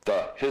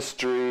The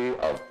history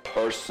of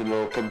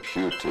personal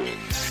computing.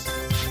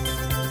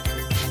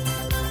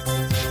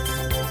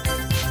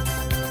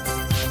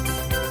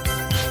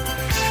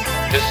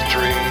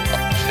 History.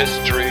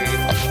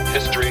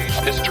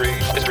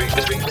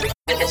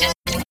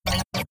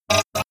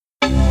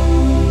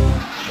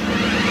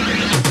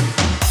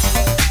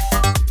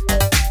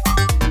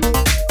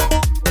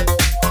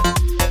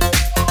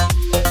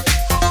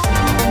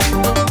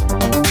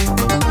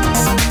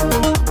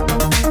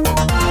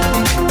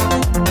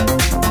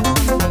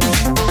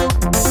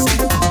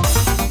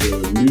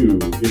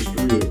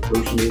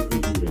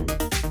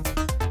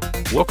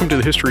 Welcome to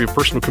the History of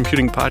Personal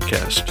Computing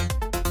podcast.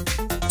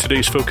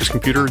 Today's focus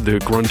computer, the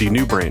Grundy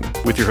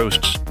NewBrain, with your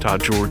hosts,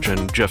 Todd George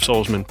and Jeff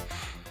Salzman.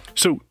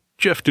 So,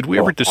 Jeff, did we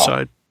ever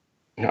decide...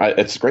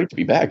 It's great to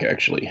be back,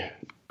 actually.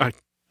 I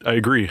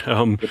agree.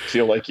 I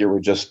feel like you were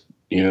just,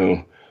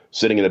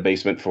 sitting in a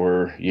basement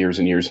for years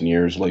and years and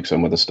years, like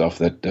some of the stuff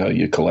that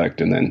you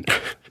collect, and then,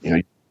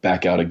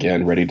 back out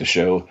again, ready to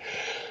show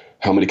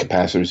how many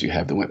capacitors you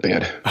have that went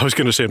bad. I was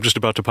going to say, I'm just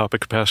about to pop a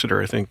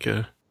capacitor, I think.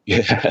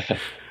 Yeah.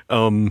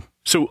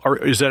 So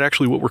is that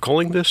actually what we're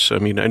calling this? I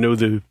mean, I know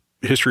the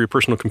history of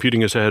personal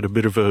computing has had a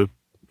bit of a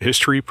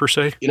history, per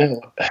se.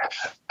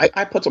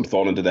 I put some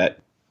thought into that.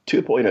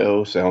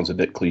 2.0 sounds a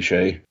bit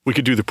cliche. We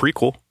could do the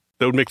prequel.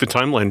 That would make the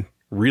timeline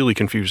really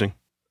confusing.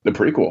 The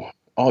prequel?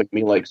 Oh, you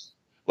mean like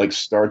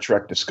Star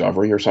Trek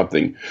Discovery or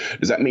something?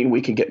 Does that mean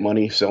we can get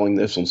money selling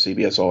this on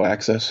CBS All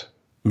Access?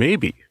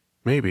 Maybe.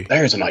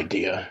 There's an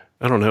idea.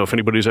 I don't know if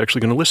anybody's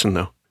actually going to listen,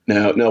 though.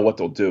 No, what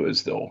they'll do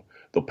is they'll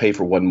pay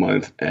for 1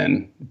 month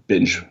and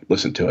binge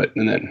listen to it,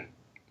 and then,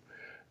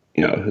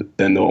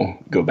 then they'll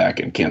go back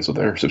and cancel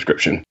their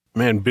subscription.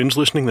 Man, binge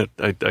listening, that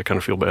I kind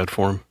of feel bad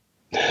for them.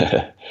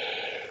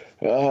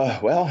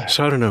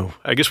 So I don't know.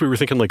 I guess we were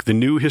thinking like the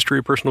new history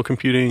of personal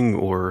computing,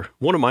 or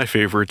one of my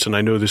favorites, and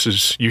I know this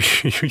is, you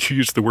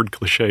used the word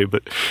cliche,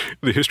 but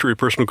the history of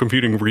personal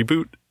computing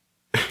reboot.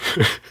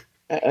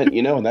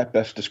 and that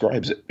best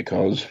describes it,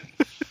 because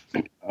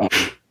we're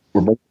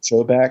bringing the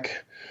show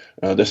back.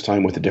 This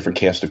time with a different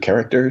cast of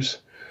characters.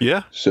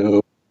 Yeah.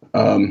 So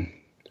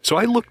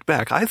I looked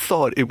back. I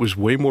thought it was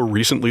way more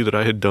recently that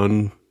I had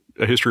done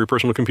a history of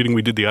personal computing.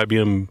 We did the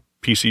IBM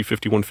PC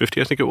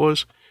 5150, I think it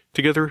was,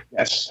 together.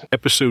 Yes.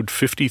 Episode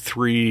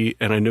 53,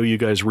 and I know you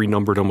guys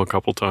renumbered them a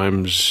couple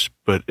times,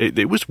 but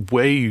it was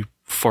way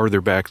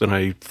farther back than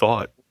I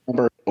thought. I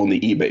remember on the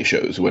eBay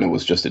shows when it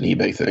was just an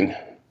eBay thing.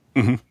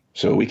 Mm-hmm.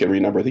 So we can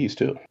renumber these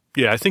too.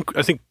 Yeah, I think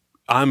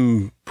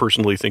I'm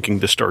personally thinking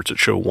this starts at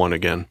show 1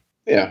 again.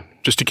 Yeah.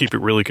 Just to keep it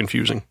really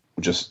confusing.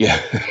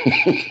 Yeah.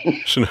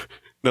 So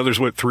now there's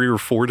 3 or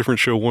 4 different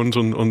show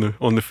 1s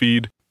on the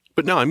feed.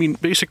 But no, I mean,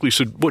 basically,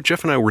 so what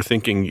Jeff and I were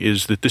thinking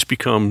is that this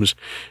becomes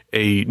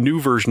a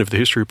new version of the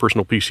History of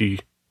Personal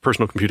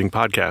Computing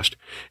podcast,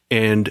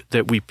 and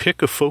that we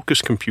pick a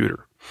focus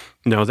computer.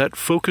 Now, that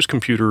focus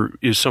computer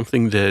is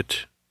something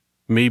that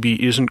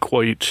maybe isn't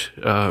quite,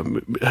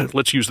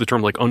 let's use the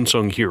term like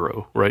unsung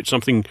hero, right?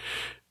 Something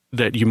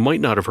that you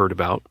might not have heard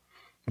about,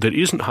 that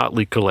isn't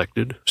hotly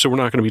collected. So we're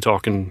not going to be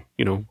talking,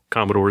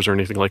 Commodores or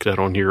anything like that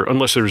on here,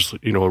 unless there's,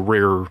 a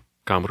rare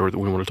Commodore that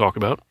we want to talk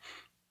about.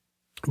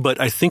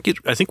 But I think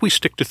we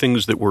stick to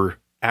things that were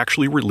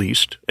actually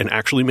released and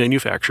actually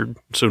manufactured.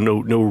 So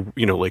no,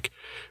 like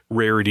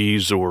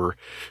rarities or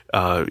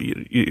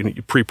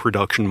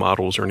pre-production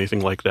models or anything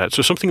like that.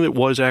 So something that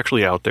was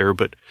actually out there,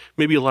 but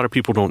maybe a lot of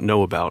people don't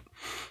know about.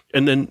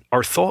 And then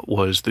our thought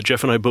was that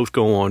Jeff and I both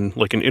go on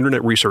like an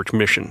internet research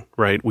mission,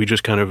 right? We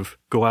just kind of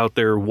go out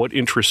there, what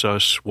interests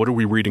us, what are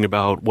we reading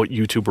about, what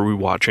YouTube are we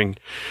watching,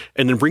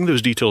 and then bring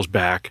those details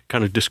back,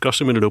 kind of discuss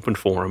them in an open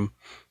forum,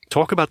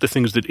 talk about the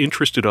things that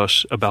interested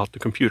us about the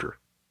computer.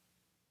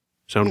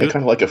 Sound good?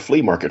 Kind of like a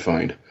flea market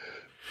find.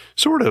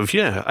 Sort of,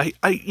 yeah. I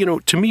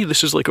to me,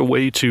 this is like a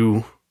way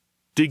to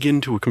dig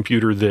into a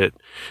computer that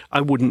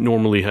I wouldn't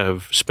normally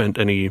have spent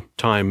any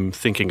time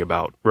thinking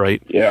about,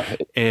 right? Yeah.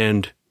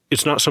 And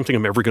it's not something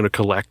I'm ever going to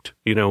collect,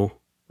 they're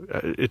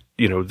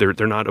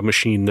not a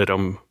machine that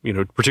I'm,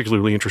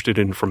 particularly interested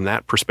in from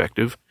that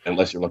perspective.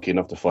 Unless you're lucky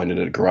enough to find it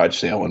at a garage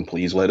sale, and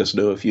please let us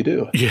know if you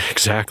do. Yeah,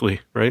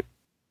 exactly. Right.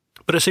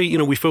 But I say,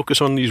 we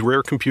focus on these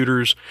rare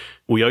computers.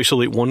 We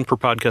isolate one per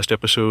podcast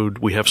episode.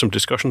 We have some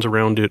discussions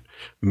around it.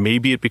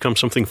 Maybe it becomes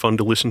something fun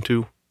to listen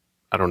to.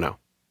 I don't know.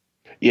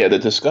 Yeah, the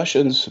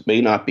discussions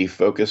may not be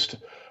focused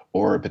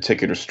or a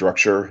particular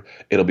structure.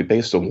 It'll be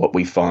based on what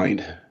we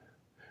find.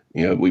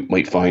 We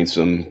might find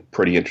some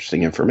pretty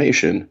interesting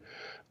information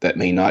that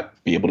may not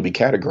be able to be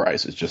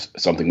categorized. It's just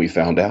something we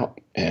found out,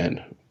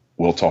 and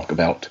we'll talk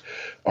about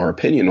our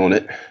opinion on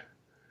it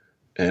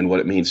and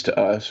what it means to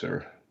us,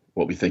 or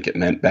what we think it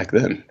meant back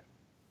then.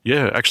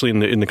 Yeah, actually,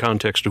 in the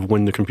context of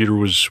when the computer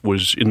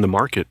was in the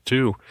market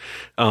too.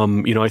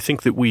 I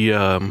think that we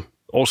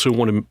also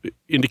want to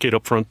indicate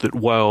up front that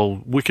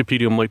while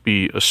Wikipedia might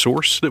be a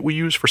source that we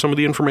use for some of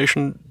the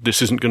information,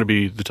 this isn't going to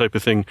be the type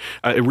of thing.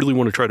 I really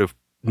want to try to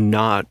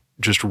not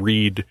just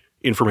read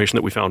information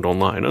that we found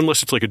online,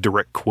 unless it's like a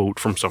direct quote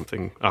from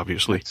something,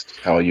 obviously. That's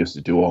how I used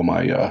to do all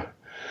my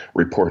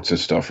reports and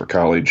stuff for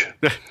college.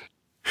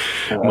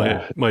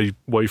 My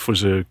wife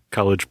was a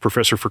college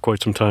professor for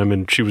quite some time,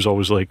 and she was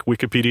always like,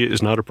 Wikipedia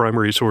is not a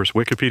primary source.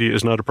 Wikipedia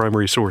is not a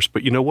primary source.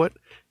 But you know what?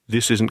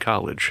 This isn't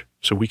college,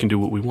 so we can do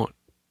what we want.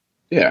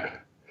 Yeah.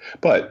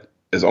 But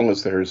as long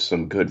as there's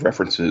some good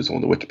references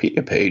on the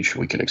Wikipedia page,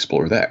 we can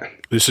explore that.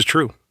 This is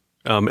true.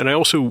 And I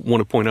also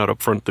want to point out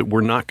up front that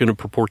we're not going to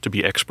purport to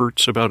be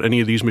experts about any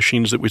of these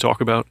machines that we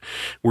talk about.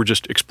 We're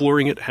just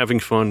exploring it, having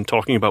fun,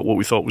 talking about what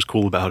we thought was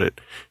cool about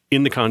it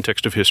in the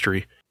context of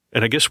history.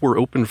 And I guess we're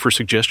open for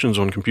suggestions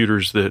on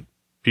computers that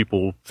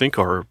people think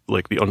are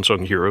like the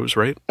unsung heroes,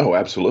 right? Oh,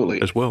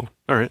 absolutely. As well.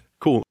 All right,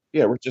 cool.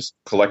 Yeah, we're just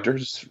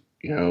collectors,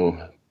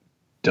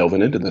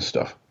 delving into this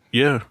stuff.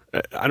 Yeah.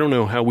 I don't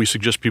know how we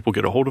suggest people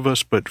get a hold of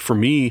us, but for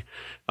me,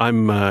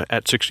 I'm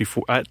at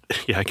 64. I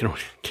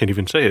can't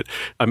even say it.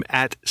 I'm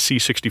at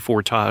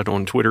C64 Todd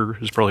on Twitter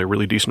is probably a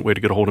really decent way to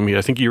get a hold of me.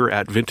 I think you're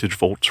at Vintage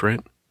Volts, right?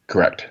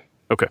 Correct.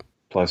 Okay.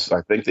 Plus,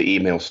 I think the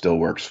email still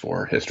works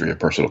for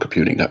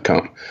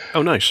historyofpersonalcomputing.com.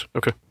 Oh, nice.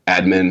 Okay.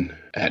 Admin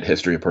at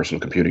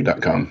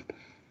historyofpersonalcomputing.com.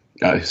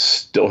 I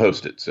still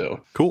host it,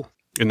 so. Cool.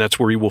 And that's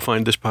where you will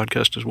find this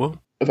podcast as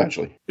well?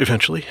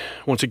 Eventually.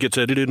 Once it gets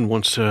edited and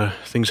once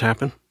things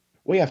happen.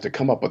 We have to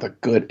come up with a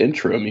good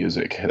intro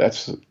music.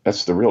 That's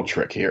the real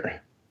trick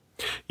here.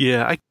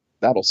 Yeah.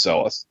 That'll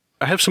sell us.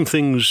 I have some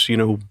things,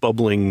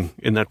 bubbling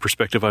in that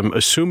perspective. I'm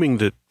assuming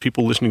that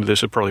people listening to this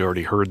have probably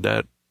already heard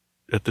that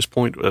at this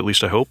point, at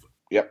least I hope.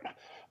 Yep.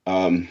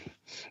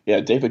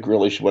 David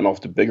Greelish went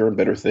off to bigger and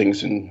better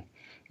things, and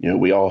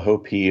we all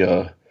hope he. He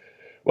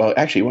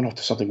went off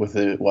to something with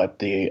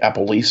the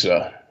Apple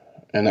Lisa,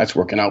 and that's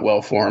working out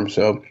well for him.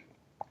 So,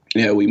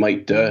 we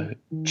might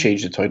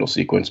change the title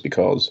sequence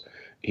because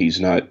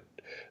he's not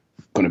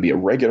going to be a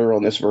regular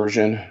on this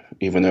version,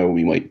 even though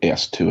we might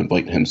ask to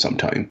invite him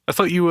sometime. I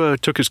thought you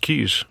took his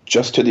keys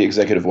just to the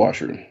executive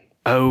washroom.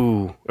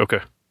 Oh,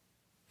 okay,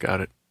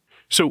 got it.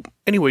 So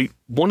anyway,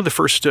 one of the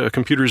first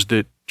computers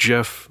that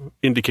Jeff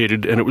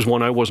indicated, and it was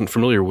one I wasn't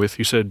familiar with,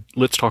 he said,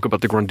 let's talk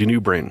about the Grundy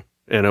NewBrain.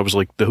 And I was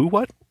like, the who,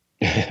 what?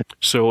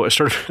 So I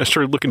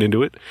started looking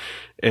into it,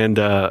 and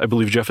I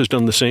believe Jeff has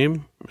done the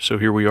same. So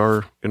here we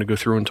are going to go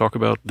through and talk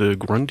about the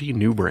Grundy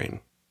NewBrain.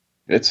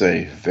 It's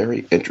a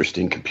very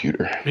interesting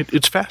computer.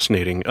 It's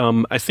fascinating.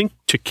 I think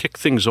to kick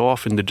things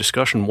off in the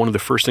discussion, one of the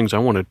first things I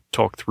want to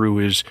talk through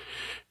is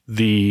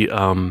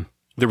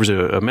there was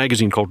a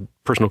magazine called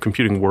Personal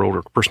Computing World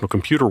or Personal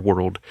Computer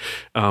World,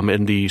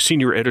 and the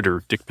senior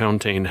editor, Dick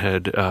Pountane,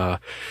 had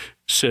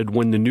said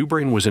when the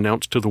NewBrain was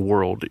announced to the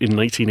world in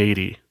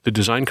 1980, the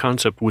design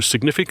concept was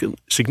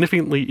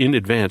significantly in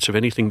advance of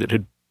anything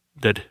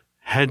that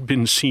had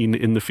been seen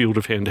in the field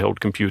of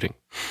handheld computing.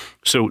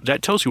 So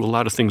that tells you a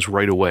lot of things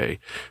right away.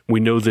 We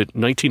know that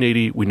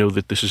 1980, we know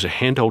that this is a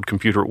handheld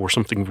computer or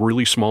something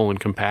really small and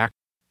compact.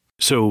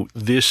 So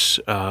this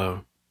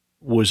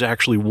was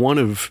actually one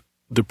of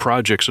the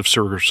projects of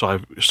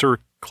Sir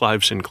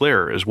Clive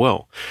Sinclair as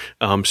well.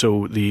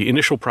 So the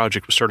initial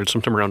project was started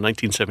sometime around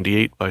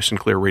 1978 by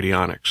Sinclair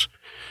Radionics.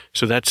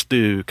 So that's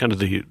the kind of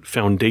the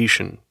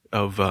foundation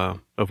of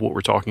what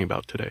we're talking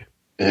about today.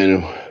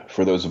 And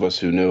for those of us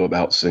who know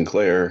about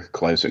Sinclair,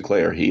 Clive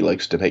Sinclair, he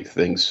likes to make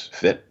things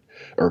fit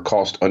or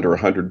cost under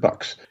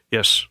 $100.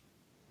 Yes.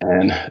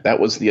 And that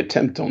was the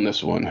attempt on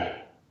this one.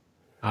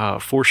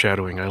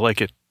 Foreshadowing. I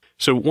like it.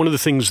 So one of the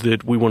things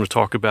that we want to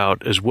talk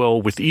about as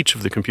well with each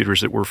of the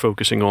computers that we're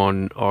focusing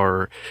on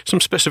are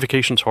some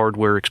specifications,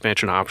 hardware,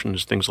 expansion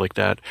options, things like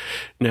that.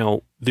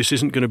 Now, this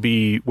isn't going to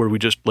be where we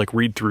just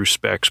read through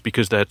specs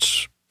because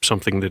that's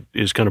something that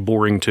is kind of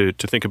boring to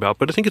think about.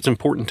 But I think it's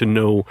important to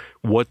know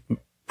what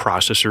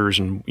processors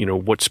and,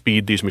 what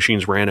speed these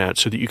machines ran at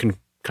so that you can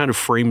kind of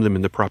frame them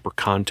in the proper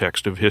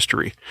context of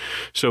history.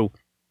 So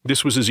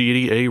this was a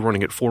Z80A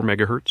running at 4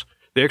 megahertz.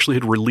 They actually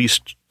had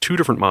released two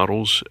different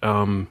models.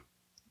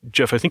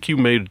 Jeff, I think you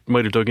might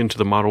have dug into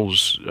the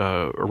models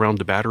around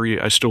the battery.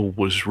 I still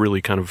was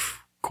really kind of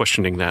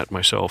questioning that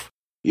myself.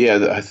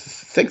 Yeah, I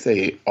think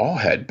they all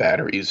had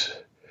batteries,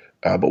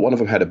 but one of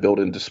them had a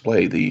built-in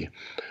display. The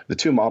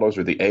two models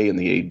are the A and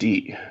the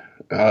AD,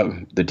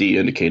 the D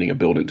indicating a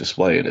built-in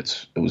display, and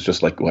it was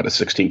just like, a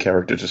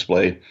 16-character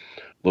display,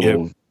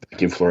 little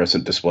vacuum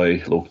fluorescent display,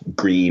 little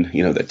green,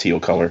 that teal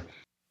color.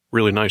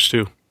 Really nice,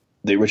 too.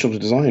 The original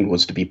design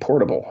was to be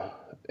portable,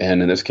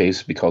 and in this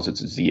case, because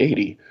it's a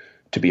Z80,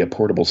 to be a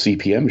portable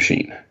CPM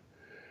machine,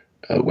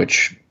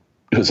 which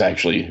was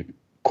actually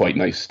quite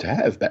nice to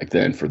have back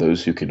then for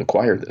those who could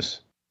acquire this.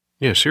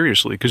 Yeah,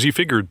 seriously, because you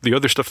figured the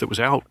other stuff that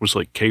was out was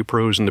like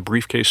K-Pros and the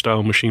briefcase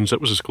style machines.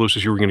 That was as close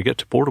as you were going to get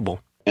to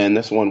portable. And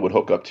this one would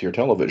hook up to your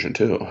television,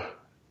 too,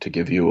 to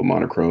give you a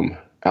monochrome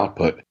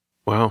output.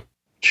 Wow.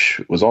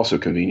 Which was also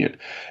convenient.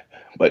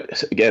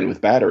 But again,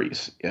 with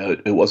batteries,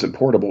 it wasn't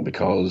portable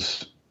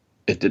because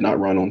it did not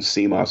run on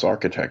CMOS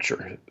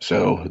architecture,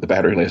 so the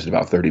battery lasted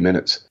about 30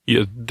 minutes.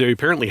 Yeah, they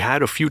apparently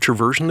had a future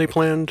version they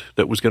planned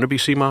that was going to be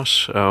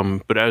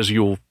CMOS, but as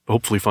you'll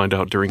hopefully find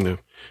out during the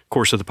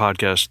course of the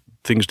podcast,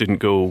 things didn't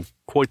go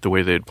quite the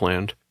way they had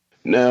planned.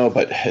 No,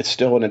 but it's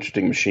still an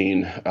interesting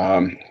machine.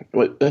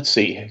 Let's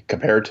see,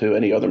 compared to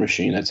any other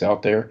machine that's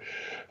out there,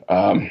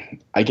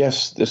 I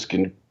guess this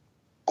can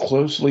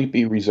closely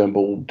be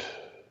resembled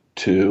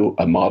to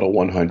a Model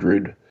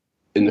 100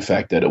 in the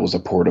fact that it was a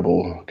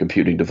portable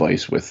computing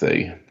device with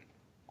a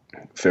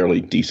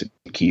fairly decent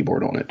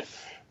keyboard on it.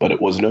 But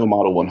it was no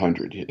Model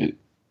 100.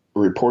 A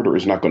reporter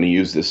is not going to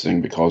use this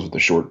thing because of the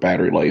short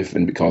battery life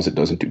and because it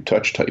doesn't do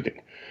touch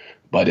typing.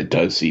 But it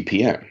does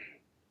CPM,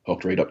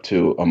 hooked right up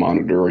to a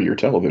monitor or your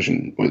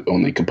television with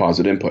only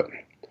composite input.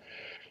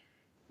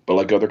 But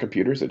like other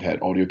computers, it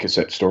had audio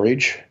cassette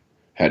storage,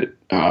 had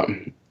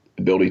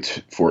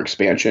ability for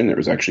expansion. There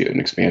was actually an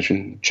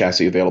expansion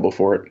chassis available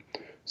for it,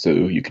 so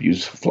you could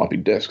use floppy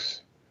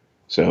disks.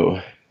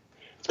 So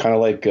it's kind of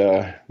like,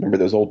 remember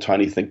those old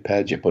tiny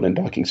ThinkPads you put in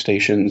docking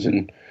stations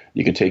and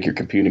you could take your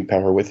computing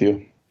power with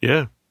you?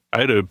 Yeah.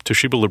 I had a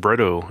Toshiba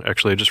Libretto.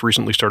 Actually, I just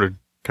recently started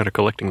kind of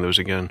collecting those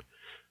again.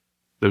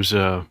 Those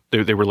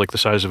they were like the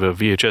size of a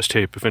VHS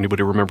tape, if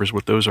anybody remembers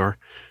what those are.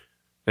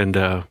 And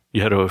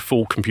you had a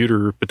full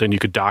computer, but then you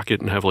could dock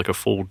it and have like a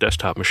full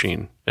desktop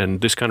machine.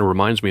 And this kind of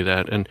reminds me of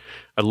that. And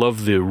I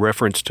love the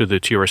reference to the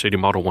TRS-80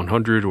 Model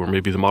 100 or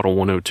maybe the Model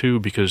 102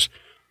 because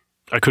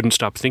I couldn't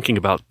stop thinking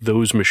about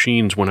those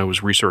machines when I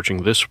was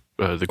researching this,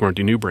 the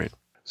Grundy NewBrain.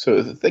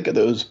 So think of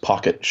those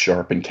Pocket,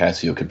 Sharp, and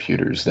Casio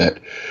computers that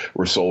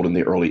were sold in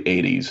the early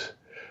 80s,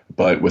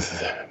 but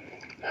with,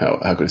 how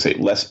can I say,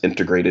 less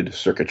integrated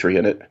circuitry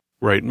in it.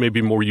 Right,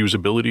 maybe more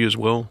usability as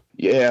well.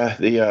 Yeah,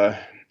 the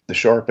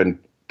Sharp and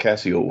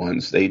Casio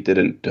ones, they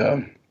didn't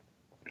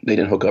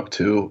hook up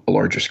to a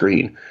larger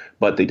screen,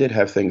 but they did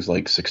have things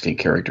like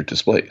 16-character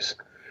displays.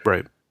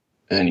 Right.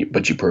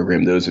 But you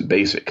program those in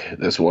BASIC.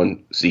 This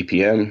one,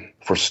 CPM.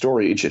 For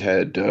storage, it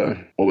had,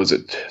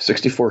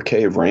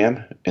 64K of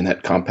RAM in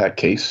that compact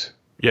case.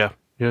 Yeah.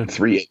 3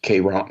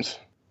 8K ROMs.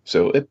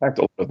 So it packed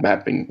a lot of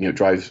mapping,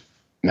 drive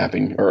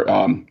mapping, or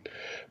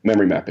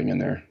memory mapping in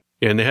there.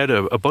 Yeah, and they had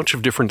a bunch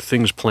of different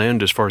things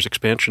planned as far as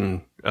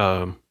expansion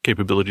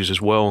capabilities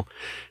as well.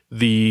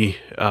 The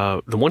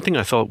one thing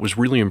I thought was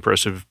really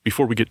impressive,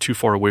 before we get too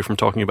far away from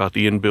talking about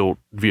the inbuilt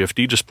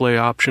VFD display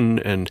option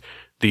and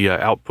the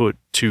output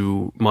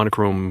to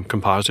monochrome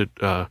composite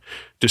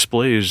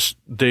displays,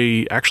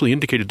 they actually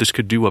indicated this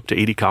could do up to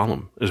 80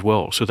 column as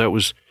well. So that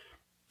was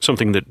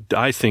something that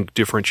I think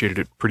differentiated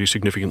it pretty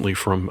significantly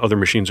from other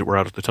machines that were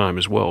out at the time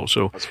as well.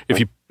 So if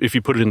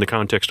you put it in the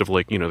context of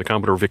like, the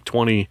Commodore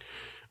VIC-20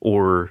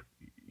 or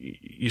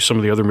some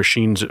of the other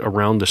machines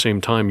around the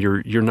same time,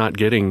 you're not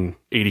getting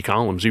 80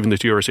 columns. Even the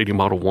TRS-80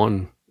 Model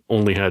 1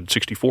 only had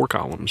 64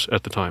 columns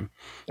at the time.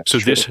 That's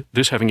true.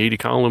 This having 80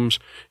 columns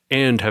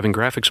and having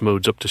graphics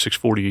modes up to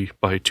 640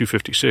 by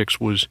 256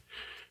 was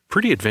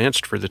pretty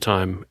advanced for the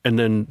time. And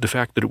then the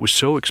fact that it was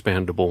so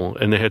expandable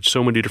and they had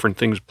so many different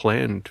things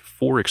planned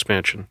for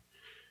expansion.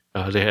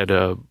 They had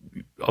a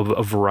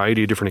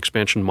variety of different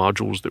expansion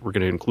modules that were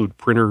going to include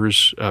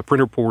printers,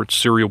 printer ports,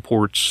 serial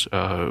ports,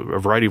 a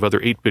variety of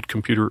other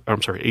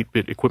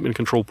 8-bit equipment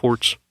control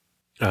ports.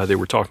 They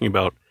were talking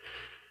about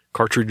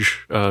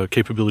cartridge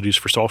capabilities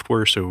for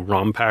software, so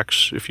ROM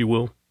packs, if you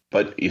will.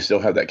 But you still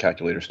have that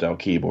calculator-style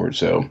keyboard,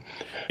 so...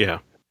 Yeah.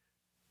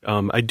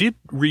 I did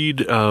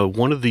read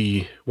one of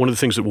the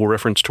things that we'll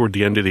reference toward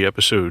the end of the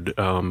episode.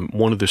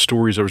 One of the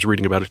stories I was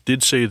reading about it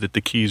did say that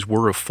the keys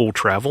were a full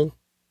travel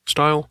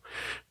style,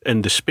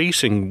 and the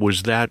spacing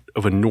was that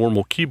of a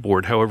normal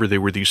keyboard. However, they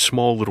were these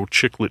small little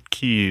chiclet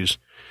keys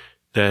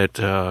that,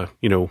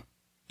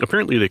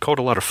 apparently they caught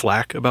a lot of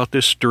flack about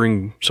this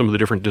during some of the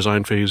different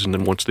design phase, and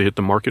then once they hit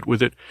the market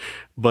with it.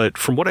 But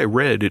from what I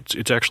read,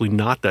 it's actually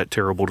not that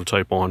terrible to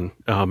type on.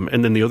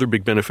 And then the other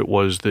big benefit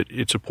was that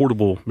it's a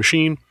portable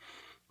machine.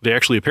 They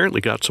actually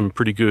apparently got some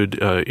pretty good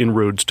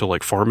inroads to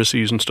like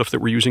pharmacies and stuff that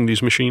were using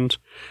these machines.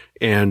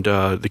 And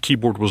the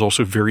keyboard was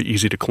also very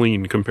easy to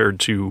clean compared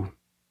to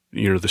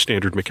the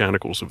standard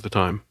mechanicals of the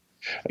time.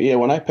 Yeah,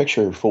 when I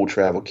picture full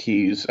travel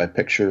keys, I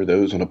picture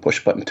those on a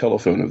push-button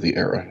telephone of the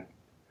era.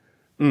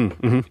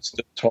 Mm-hmm.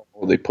 Still tall,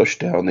 they pushed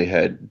down, they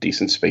had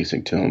decent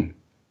spacing to them.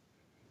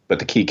 But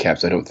the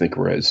keycaps I don't think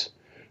were as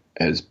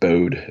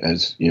bowed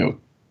as,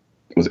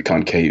 was it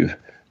concave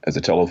as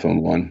a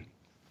telephone one.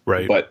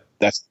 Right. But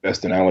that's the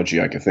best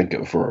analogy I can think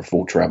of for a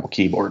full travel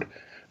keyboard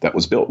that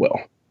was built well.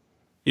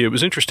 Yeah, it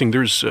was interesting.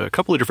 There's a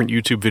couple of different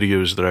YouTube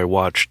videos that I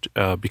watched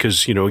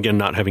because, again,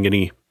 not having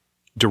any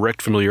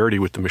direct familiarity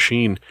with the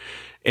machine.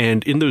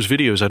 And in those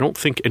videos, I don't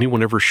think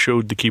anyone ever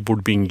showed the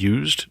keyboard being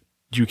used.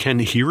 You can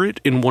hear it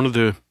in one of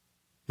the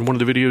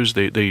videos.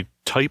 They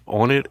type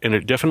on it, and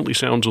it definitely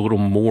sounds a little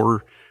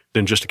more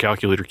than just a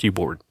calculator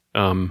keyboard.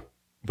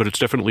 But it's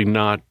definitely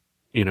not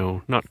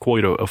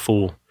quite a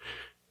full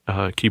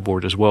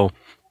keyboard as well.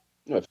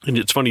 And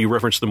it's funny, you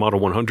referenced the Model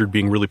 100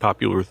 being really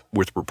popular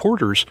with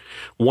reporters.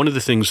 One of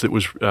the things that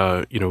was,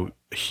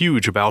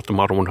 huge about the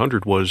Model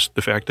 100 was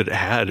the fact that it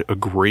had a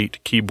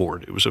great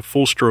keyboard. It was a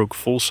full stroke,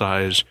 full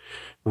size,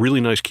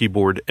 really nice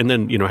keyboard. And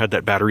then, had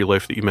that battery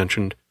life that you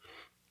mentioned,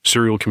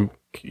 serial,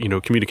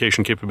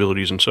 communication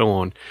capabilities and so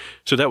on.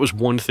 So that was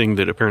one thing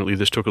that apparently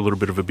this took a little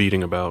bit of a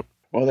beating about.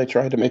 Well, they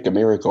tried to make a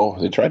miracle.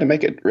 They tried to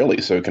make it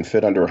really so it can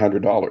fit under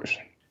 $100.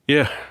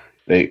 Yeah.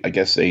 I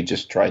guess they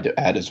just tried to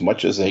add as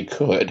much as they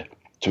could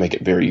to make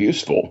it very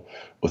useful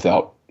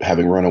without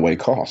having runaway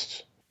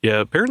costs. Yeah,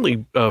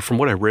 apparently, from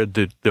what I read,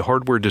 the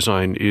hardware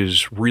design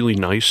is really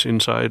nice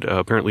inside.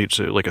 Apparently, it's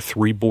like a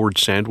 3-board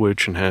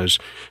sandwich and has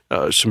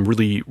some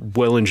really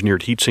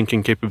well-engineered heat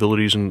sinking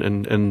capabilities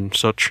and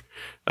such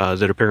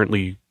that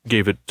apparently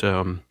gave it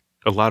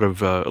a lot of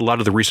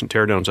the recent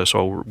teardowns I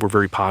saw were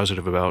very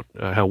positive about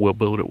how well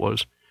built it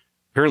was.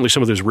 Apparently,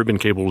 some of those ribbon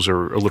cables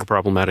are a little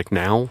problematic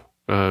now.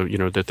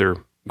 That they're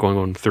going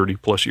on 30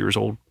 plus years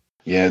old.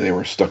 Yeah, they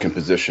were stuck in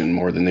position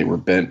more than they were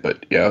bent,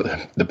 but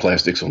yeah, the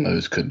plastics on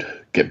those could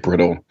get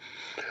brittle.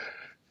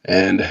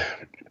 And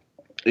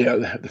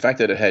yeah, the fact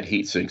that it had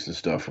heat sinks and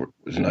stuff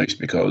was nice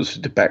because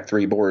to pack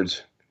 3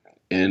 boards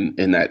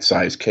in that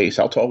size case,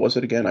 how tall was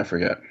it again? I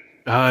forget.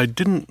 I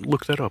didn't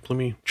look that up. Let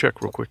me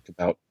check real quick.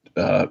 About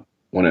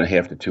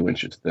 1.5 to 2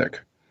 inches thick.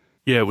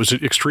 Yeah, it was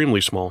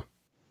extremely small.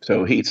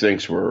 So heat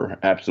sinks were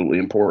absolutely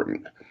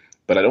important,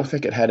 but I don't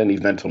think it had any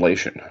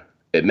ventilation.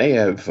 It may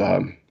have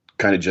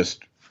kind of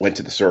just went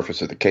to the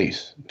surface of the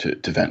case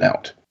to vent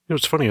out.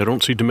 It's funny. I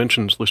don't see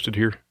dimensions listed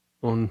here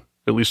on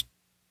at least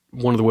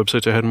one of the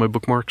websites I had in my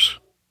bookmarks.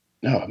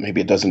 No,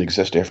 maybe it doesn't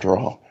exist after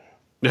all.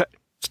 Yeah,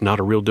 it's not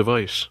a real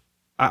device.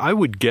 I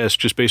would guess,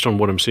 just based on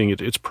what I'm seeing,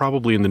 it's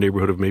probably in the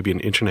neighborhood of maybe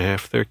 1.5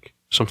 inches thick,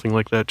 something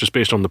like that, just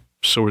based on the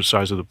sort of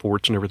size of the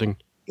ports and everything.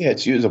 Yeah,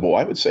 it's usable.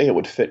 I would say it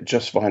would fit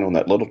just fine on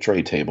that little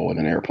tray table in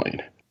an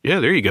airplane. Yeah,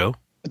 there you go.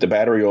 But the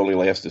battery only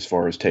lasts as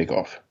far as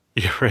takeoff.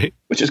 Yeah, right.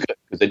 Which is good,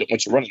 because they don't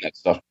want you running that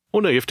stuff.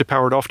 Well, no, you have to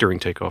power it off during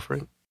takeoff,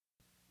 right?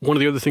 One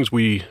of the other things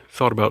we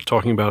thought about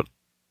talking about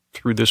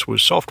through this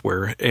was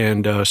software,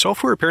 and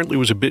software apparently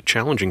was a bit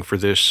challenging for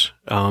this.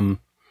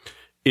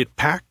 It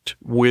packed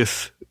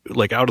with,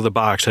 like, out of the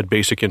box, had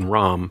BASIC and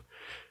ROM,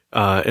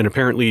 and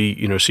apparently,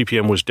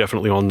 CP/M was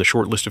definitely on the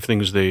short list of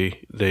things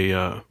they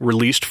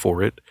released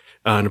for it.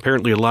 And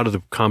apparently a lot of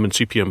the common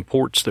CP/M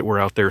ports that were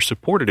out there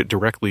supported it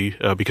directly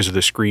because of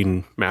the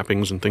screen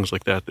mappings and things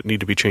like that need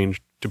to be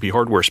changed to be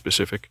hardware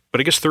specific. But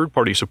I guess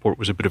third-party support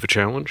was a bit of a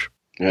challenge.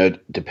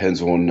 It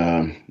depends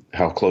on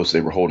how close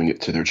they were holding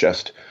it to their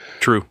chest.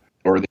 True.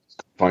 Or they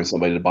find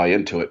somebody to buy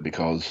into it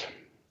because,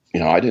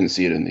 I didn't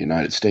see it in the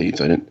United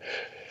States.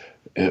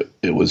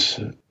 It was,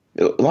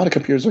 a lot of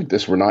computers like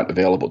this were not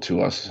available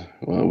to us.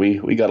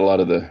 We got a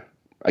lot of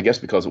I guess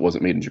because it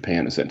wasn't made in Japan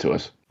and sent to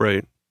us.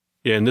 Right.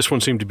 Yeah, and this one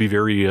seemed to be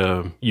very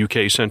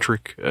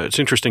UK-centric. It's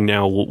interesting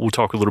now, we'll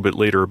talk a little bit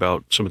later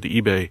about some of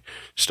the eBay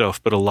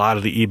stuff, but a lot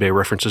of the eBay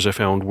references I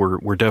found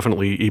were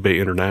definitely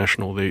eBay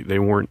International. They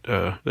weren't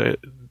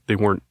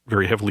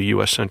very heavily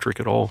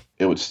US-centric at all.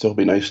 It would still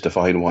be nice to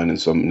find one in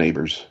some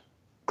neighbor's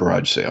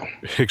garage sale.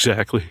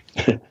 Exactly.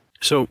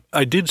 So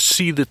I did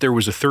see that there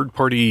was a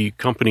third-party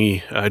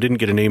company. I didn't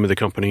get a name of the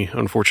company,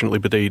 unfortunately,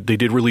 but they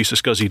did release a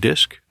SCSI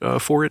disk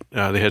for it.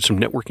 They had some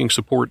networking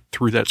support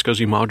through that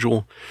SCSI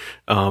module,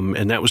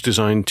 and that was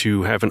designed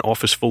to have an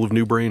office full of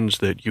NewBrains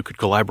that you could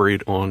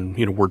collaborate on,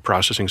 word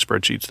processing,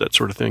 spreadsheets, that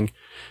sort of thing.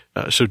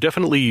 So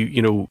definitely,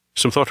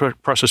 some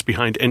thought process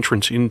behind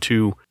entrance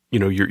into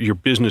your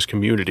business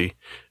community.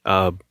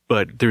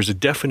 But there's a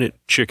definite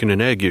chicken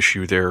and egg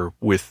issue there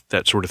with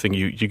that sort of thing.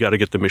 You got to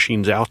get the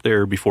machines out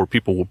there before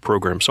people will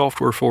program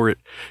software for it.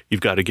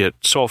 You've got to get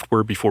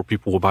software before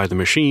people will buy the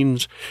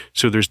machines.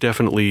 So there's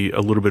definitely a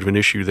little bit of an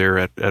issue there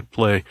at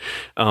play.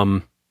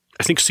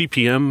 I think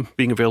CP/M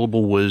being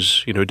available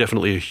was,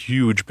 definitely a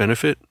huge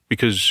benefit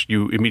because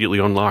you immediately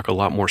unlock a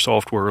lot more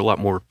software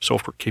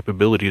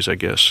capabilities, I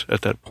guess,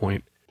 at that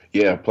point.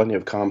 Yeah, plenty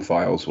of COM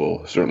files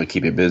will certainly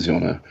keep you busy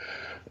on a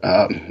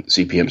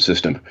CP/M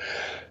system.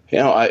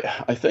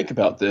 I think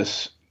about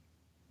this.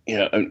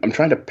 I'm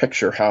trying to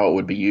picture how it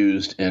would be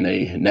used in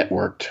a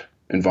networked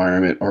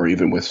environment or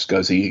even with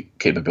SCSI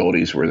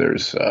capabilities where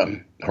there's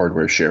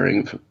hardware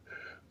sharing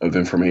of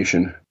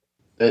information.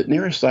 The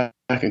nearest I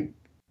can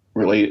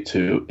relate it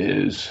to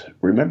is,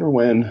 remember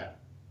when,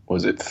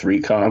 was it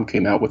 3Com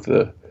came out with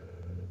the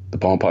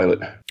Palm Pilot?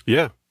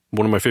 Yeah,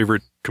 one of my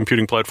favorite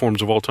computing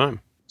platforms of all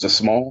time. It's a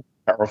small,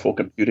 powerful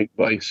computing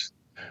device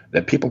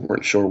that people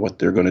weren't sure what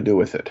they're going to do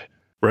with it.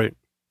 Right.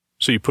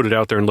 So you put it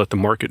out there and let the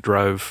market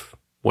drive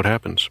what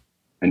happens.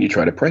 And you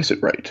try to price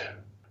it right.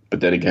 But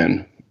then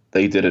again,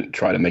 they didn't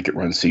try to make it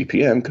run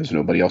CP/M because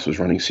nobody else was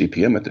running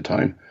CP/M at the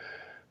time.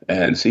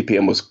 And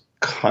CP/M was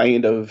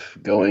kind of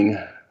going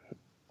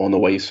on the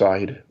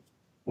wayside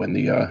when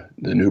the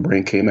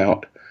NewBrain came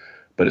out.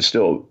 But it's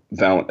still a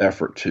valiant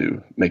effort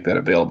to make that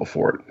available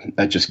for it.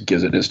 That just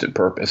gives it instant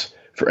purpose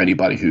for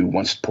anybody who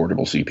wants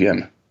portable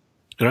CP/M.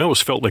 And I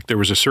always felt like there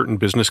was a certain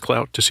business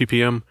clout to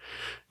CP/M.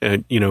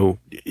 And,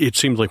 it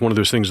seemed like one of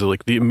those things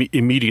that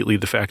immediately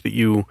the fact that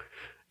you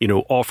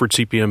offered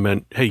CP/M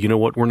meant, hey, you know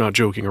what? We're not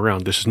joking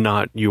around. This is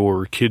not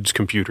your kid's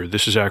computer.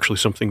 This is actually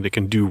something that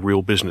can do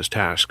real business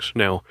tasks.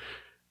 Now,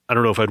 I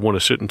don't know if I'd want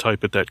to sit and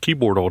type at that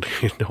keyboard all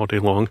day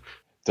long.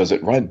 Does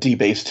it run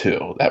DBase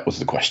 2? That was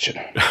the question.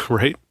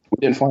 Right? We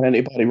didn't find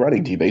anybody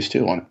running DBase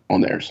 2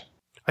 on theirs.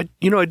 I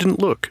didn't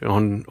look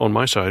on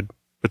my side.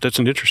 But that's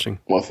an interesting.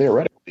 Well,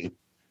 theoretically,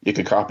 you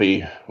could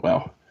copy,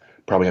 well,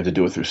 probably have to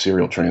do it through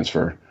serial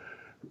transfer.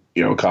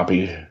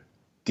 Copy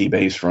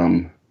D-Base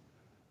from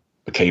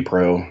a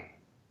K-Pro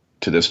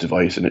to this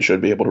device, and it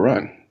should be able to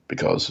run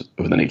because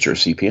of the nature of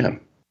CPM.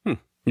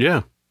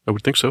 Yeah, I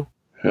would think so.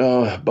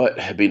 But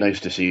it'd be nice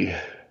to see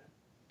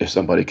if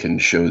somebody can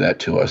show that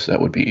to us. That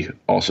would be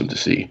awesome to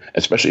see,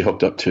 especially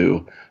hooked up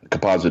to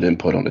composite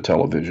input on the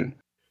television.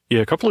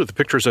 Yeah, a couple of the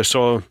pictures I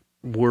saw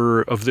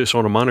were of this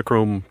on a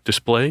monochrome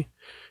display,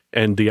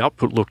 and the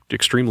output looked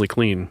extremely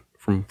clean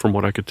from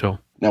what I could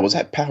tell. Now, was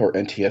that PAL or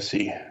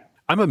NTSC?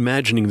 I'm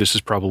imagining this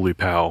is probably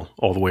PAL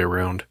all the way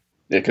around.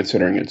 Yeah,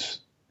 considering it's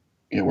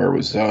where it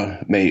was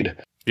made.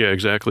 Yeah,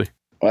 exactly.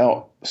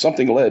 Well,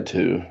 something led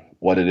to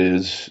what it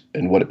is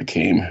and what it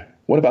became.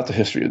 What about the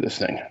history of this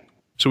thing?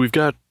 So we've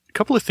got a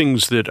couple of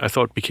things that I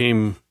thought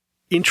became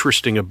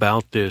interesting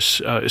about this,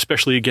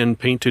 especially, again,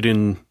 painted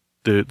in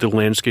the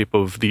landscape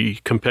of the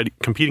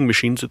competing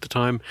machines at the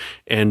time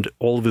and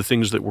all of the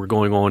things that were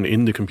going on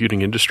in the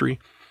computing industry.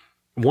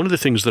 One of the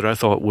things that I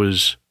thought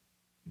was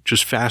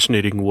just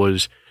fascinating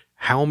was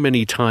how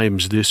many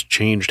times this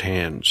changed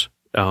hands.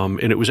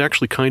 And it was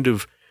actually kind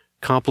of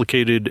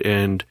complicated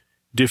and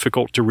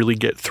difficult to really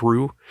get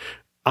through.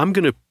 I'm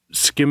going to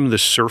skim the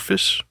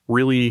surface,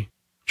 really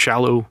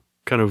shallow,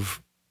 kind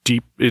of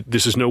deep.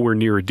 This is nowhere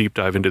near a deep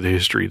dive into the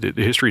history. The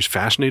history is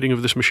fascinating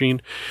of this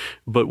machine.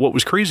 But what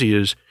was crazy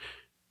is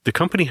the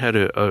company had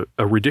a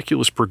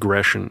ridiculous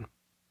progression.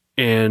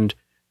 And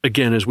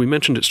again, as we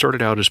mentioned, it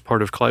started out as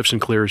part of Clive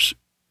Sinclair's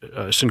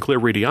Sinclair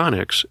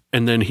Radionics,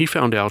 and then he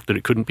found out that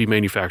it couldn't be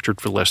manufactured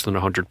for less than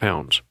 100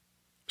 pounds.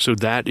 So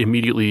that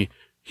immediately,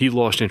 he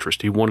lost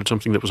interest. He wanted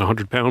something that was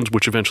 100 pounds,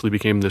 which eventually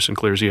became the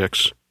Sinclair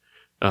ZX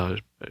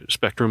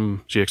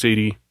Spectrum,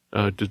 ZX80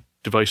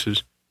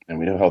 devices. And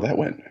we know how that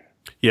went.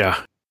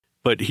 Yeah.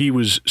 But he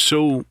was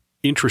so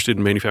interested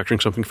in manufacturing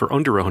something for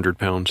under 100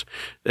 pounds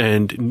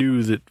and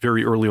knew that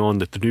very early on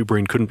that the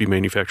NewBrain couldn't be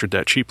manufactured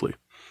that cheaply.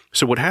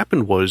 So what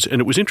happened was,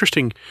 and it was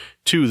interesting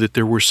too, that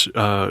there was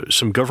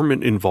some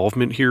government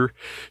involvement here.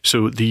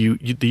 So the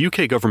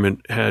UK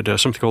government had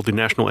something called the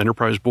National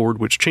Enterprise Board,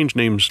 which changed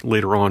names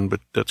later on, but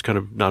that's kind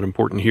of not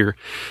important here.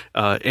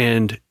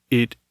 And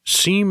it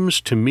seems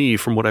to me,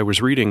 from what I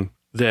was reading,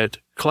 that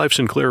Clive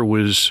Sinclair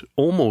was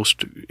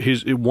almost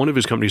one of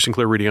his companies,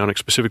 Sinclair Radionics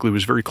specifically,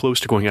 was very close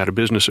to going out of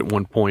business at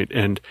one point,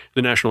 and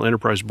the National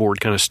Enterprise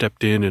Board kind of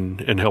stepped in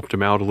and helped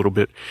him out a little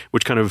bit,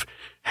 which kind of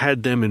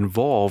had them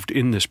involved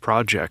in this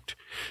project.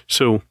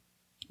 So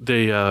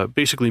they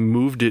basically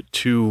moved it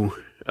to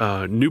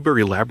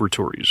Newberry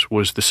Laboratories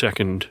was the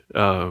second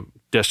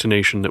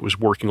destination that was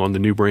working on the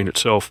NewBrain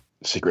itself.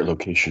 Secret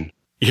location.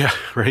 Yeah,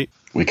 right.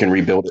 We can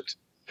rebuild it.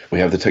 We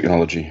have the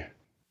technology.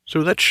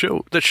 So that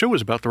show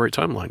was about the right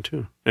timeline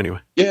too. Anyway.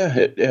 Yeah,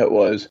 it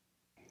was.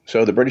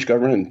 So the British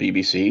government and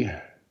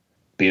BBC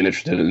being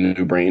interested in the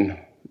NewBrain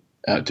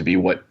to be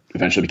what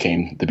eventually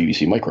became the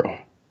BBC Micro.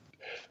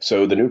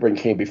 So the NewBrain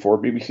came before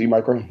BBC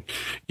Micro?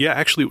 Yeah,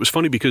 actually, it was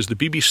funny because the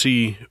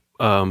BBC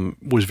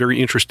was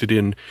very interested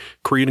in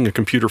creating a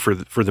computer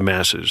for the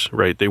masses,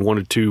 right? They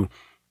wanted to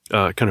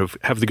kind of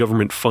have the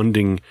government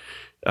funding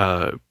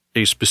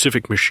a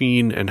specific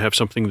machine and have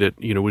something that,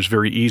 was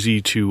very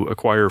easy to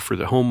acquire for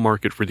the home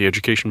market, for the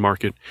education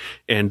market.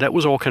 And that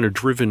was all kind of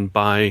driven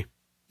by,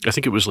 I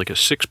think it was like a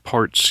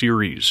 6-part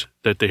series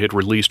that they had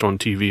released on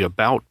TV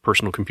about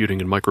personal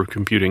computing and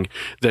microcomputing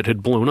that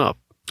had blown up.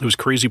 It was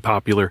crazy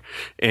popular,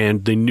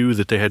 and they knew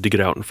that they had to get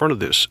out in front of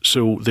this.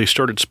 So they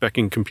started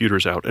speccing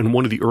computers out. And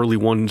one of the early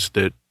ones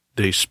that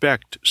they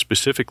specced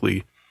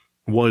specifically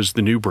was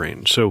the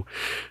NewBrain. So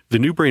the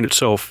NewBrain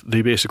itself,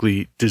 they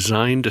basically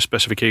designed a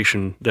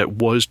specification that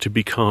was to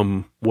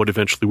become what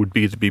eventually would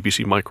be the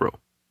BBC Micro.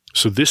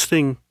 So this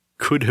thing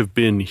could have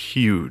been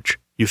huge.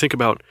 You think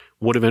about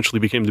what eventually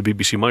became the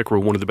BBC Micro,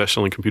 one of the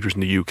best-selling computers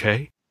in the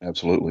UK.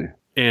 Absolutely.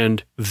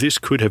 And this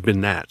could have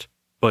been that.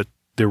 But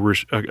there were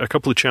a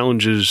couple of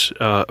challenges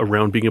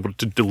around being able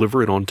to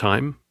deliver it on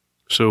time.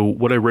 So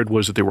what I read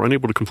was that they were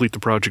unable to complete the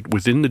project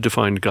within the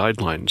defined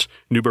guidelines.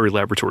 Newberry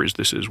Laboratories,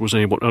 was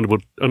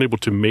unable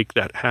to make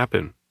that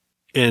happen.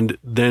 And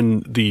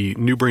then the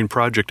NewBrain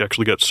project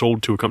actually got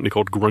sold to a company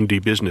called Grundy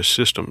Business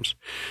Systems.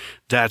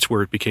 That's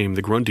where it became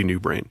the Grundy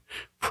NewBrain.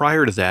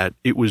 Prior to that,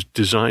 it was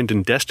designed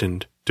and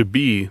destined to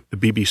be the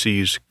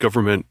BBC's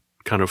government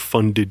kind of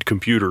funded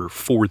computer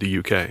for the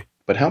UK.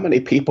 But how many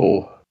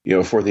people,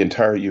 for the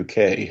entire UK,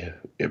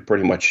 it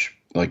pretty much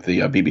like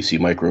the BBC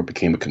Micro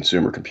became a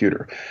consumer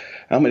computer.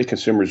 How many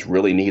consumers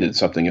really needed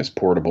something as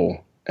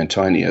portable and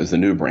tiny as the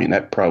NewBrain?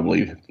 That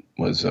probably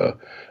was a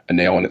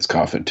nail in its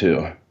coffin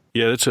too.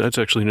 Yeah, that's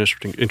actually an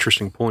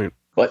interesting point.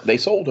 But they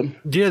sold them.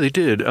 Yeah, they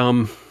did.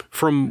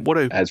 From what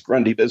as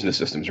Grundy Business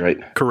Systems, right?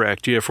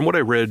 Correct. Yeah, from what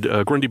I read,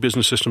 Grundy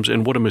Business Systems,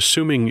 and what I'm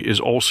assuming is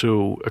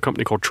also a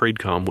company called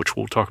Tradecom, which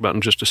we'll talk about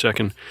in just a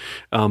second.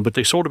 But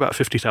they sold about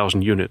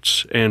 50,000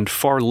 units, and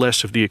far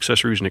less of the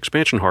accessories and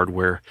expansion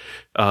hardware,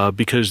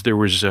 because there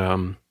was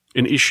an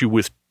issue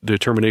with the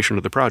termination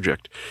of the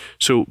project.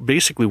 So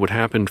basically what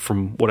happened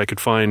from what I could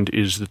find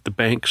is that the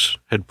banks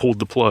had pulled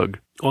the plug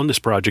on this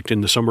project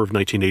in the summer of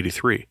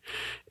 1983.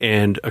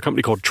 And a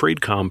company called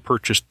Tradecom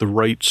purchased the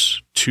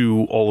rights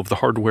to all of the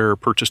hardware,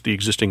 purchased the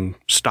existing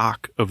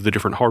stock of the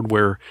different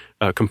hardware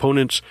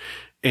components,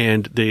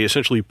 and they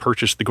essentially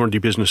purchased the Grundy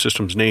Business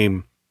Systems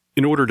name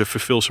in order to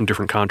fulfill some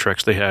different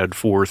contracts they had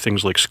for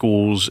things like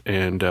schools,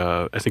 and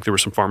I think there were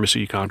some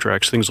pharmacy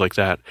contracts, things like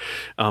that.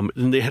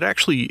 And they had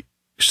actually,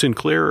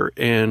 Sinclair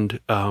and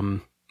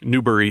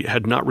Newbury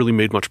had not really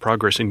made much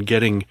progress in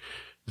getting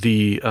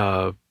the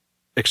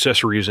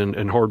accessories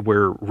and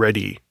hardware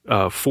ready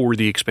for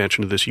the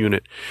expansion of this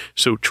unit.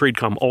 So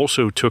Tradecom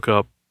also took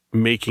up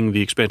making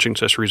the expansion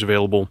accessories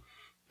available.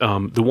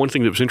 The one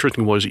thing that was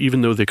interesting was,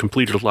 even though they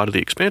completed a lot of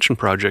the expansion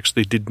projects,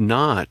 they did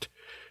not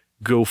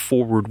go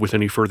forward with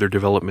any further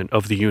development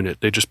of the unit.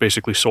 They just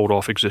basically sold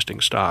off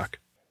existing stock.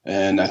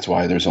 And that's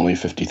why there's only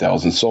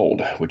 50,000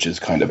 sold, which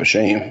is kind of a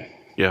shame.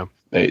 Yeah.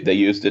 They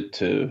used it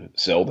to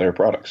sell their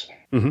products.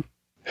 Mm-hmm.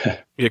 Yeah,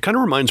 it kind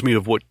of reminds me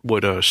of what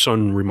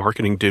Sun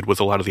Remarketing did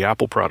with a lot of the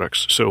Apple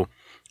products. So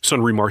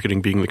Sun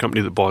Remarketing being the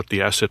company that bought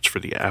the assets for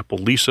the Apple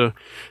Lisa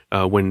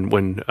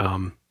when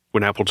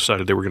Apple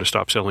decided they were going to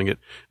stop selling it.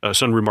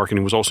 Sun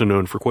Remarketing was also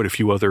known for quite a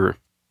few other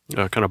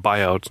kind of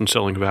buyouts and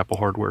selling of Apple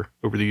hardware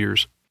over the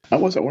years. I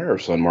wasn't aware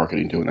of Sun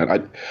Marketing doing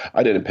that.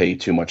 I didn't pay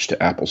too much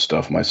to Apple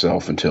stuff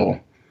myself until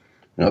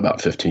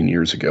about 15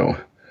 years ago.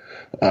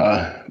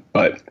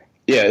 But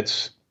yeah,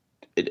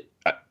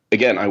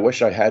 again, I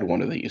wish I had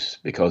one of these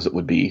because it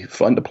would be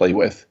fun to play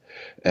with.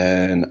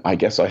 And I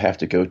guess I have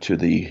to go to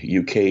the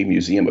UK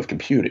Museum of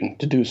Computing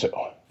to do so.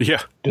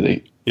 Yeah. Do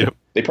they? Yep.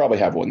 They probably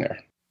have one there.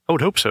 I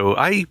would hope so.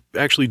 I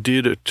actually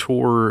did a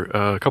tour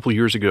a couple of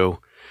years ago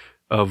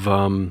of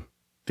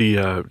the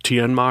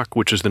TNMOC,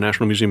 which is the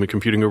National Museum of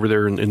Computing over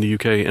there in the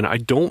UK, and I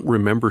don't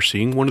remember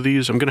seeing one of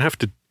these. I'm going to have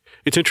to...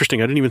 It's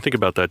interesting. I didn't even think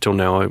about that till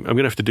now. I'm going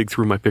to have to dig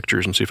through my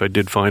pictures and see if I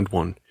did find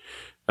one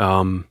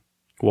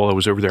while I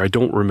was over there. I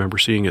don't remember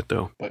seeing it,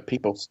 though. But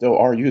people still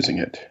are using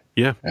it.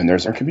 Yeah. And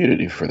there's a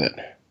community for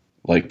that.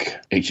 Like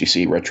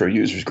HTC Retro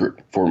Users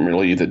Group,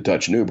 formerly the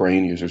Dutch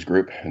NewBrain Users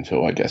Group,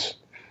 until I guess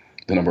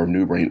the number of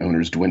NewBrain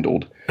owners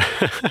dwindled.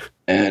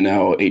 And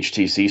now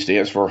HTC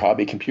stands for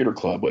Hobby Computer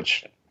Club,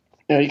 which...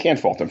 you can't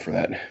fault them for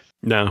that.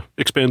 No,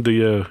 expand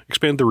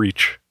the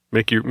reach.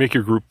 Make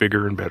your group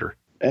bigger and better.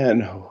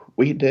 And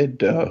we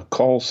did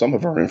call some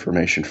of our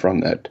information from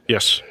that.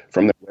 Yes.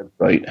 From the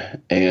website,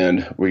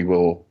 and we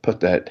will put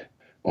that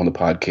on the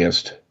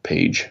podcast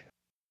page.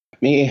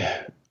 Me,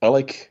 I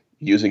like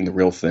using the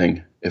real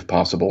thing if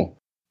possible.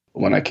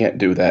 When I can't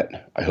do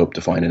that, I hope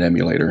to find an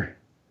emulator.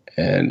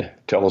 And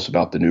tell us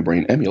about the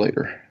NewBrain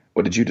emulator.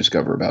 What did you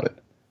discover about it?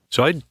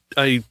 So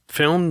I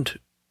found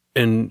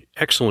an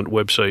excellent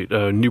website,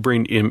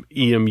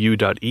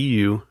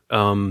 newbrainemu.eu,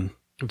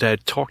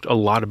 that talked a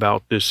lot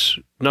about this,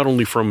 not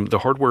only from the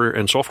hardware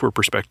and software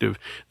perspective.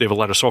 They have a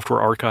lot of software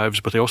archives,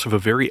 but they also have a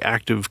very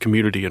active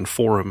community and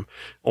forum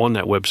on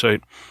that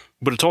website.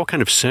 But it's all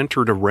kind of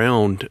centered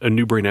around a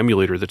NewBrain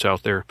emulator that's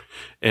out there.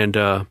 And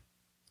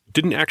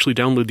didn't actually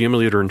download the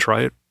emulator and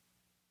try it,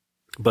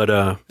 but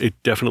it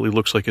definitely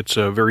looks like it's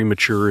very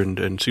mature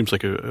and seems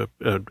like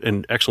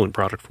an excellent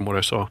product from what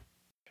I saw.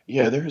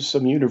 Yeah, there's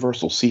some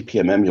universal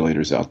CPM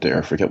emulators out there.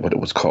 I forget what it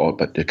was called,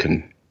 but it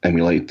can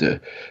emulate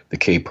the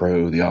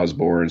K-Pro, the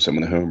Osborne, some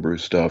of the homebrew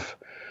stuff.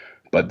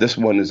 But this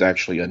one is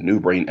actually a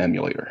NewBrain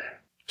emulator.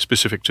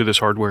 Specific to this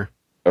hardware?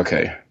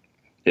 Okay.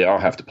 Yeah, I'll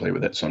have to play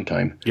with that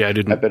sometime. Yeah, I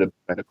didn't. I bet it's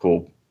kind of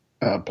cool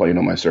playing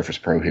on my Surface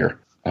Pro here.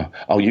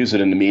 I'll use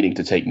it in the meeting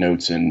to take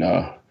notes. And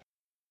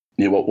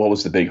what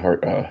was the big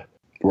word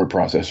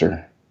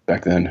processor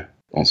back then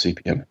on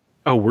CPM?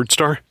 Oh,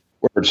 WordStar?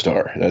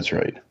 WordStar, that's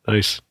right.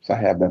 Nice. So I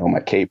have that on my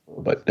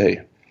K-Pro, but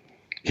hey,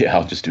 yeah,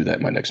 I'll just do that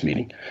in my next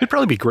meeting. It'd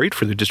probably be great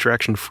for the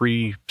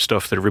distraction-free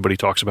stuff that everybody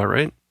talks about,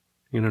 right?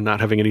 Not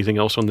having anything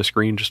else on the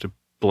screen, just a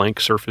blank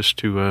surface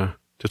to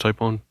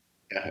type on.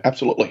 Yeah,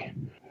 absolutely.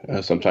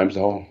 Sometimes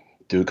I'll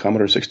do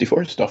Commodore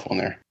 64 stuff on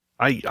there.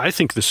 I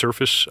think the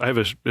Surface, I have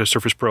a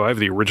Surface Pro, I have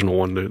the original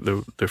one,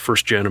 the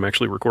first gen. I'm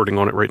actually recording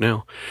on it right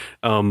now.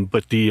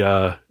 But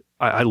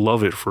I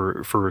love it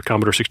for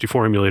Commodore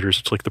 64 emulators.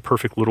 It's like the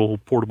perfect little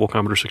portable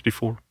Commodore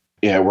 64.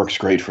 Yeah, it works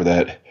great for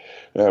that.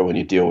 When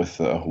you deal with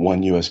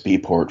one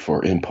USB port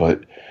for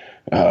input,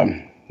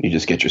 you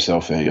just get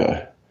yourself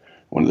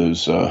one of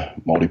those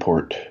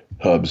multi-port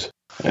hubs,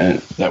 and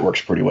that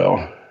works pretty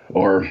well.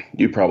 Or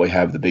you probably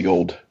have the big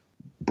old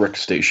brick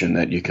station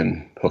that you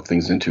can hook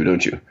things into,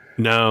 don't you?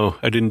 No,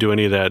 I didn't do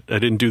any of that. I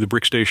didn't do the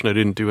brick station. I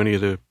didn't do any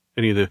of the.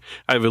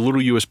 I have a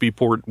little USB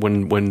port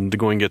when the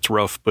going gets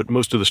rough, but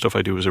most of the stuff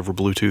I do is over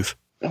Bluetooth.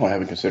 Oh, I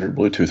haven't considered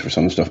Bluetooth for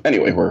some of the stuff.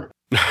 Anyway, we're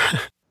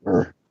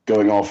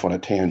going off on a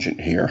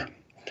tangent here.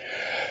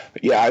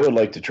 Yeah, I would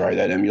like to try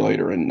that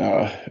emulator, and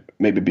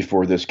maybe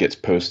before this gets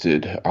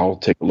posted, I'll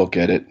take a look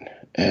at it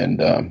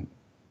and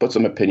put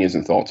some opinions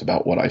and thoughts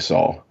about what I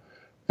saw,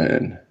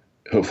 and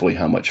hopefully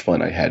how much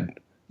fun I had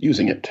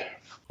using it.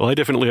 Well, I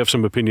definitely have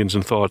some opinions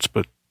and thoughts,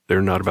 but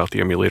they're not about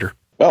the emulator.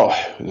 Well,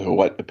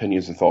 what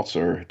opinions and thoughts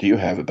do you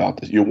have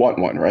about this? You want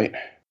one, right?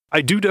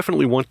 I do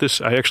definitely want this.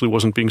 I actually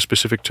wasn't being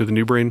specific to the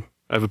NewBrain.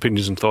 I have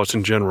opinions and thoughts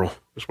in general,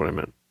 is what I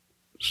meant.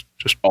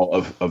 Just all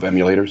of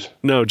emulators?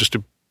 No, just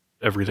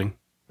everything.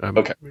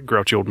 Okay.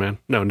 Grouchy old man.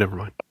 No, never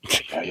mind.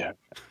 Yeah.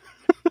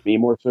 Me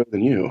more so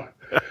than you.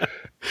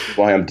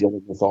 Why I'm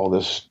dealing with all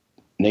this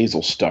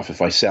nasal stuff. If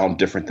I sound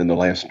different than the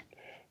last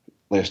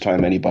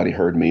time anybody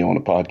heard me on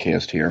a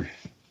podcast here,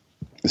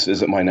 this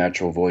isn't my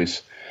natural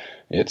voice.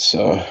 It's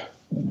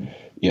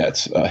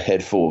it's a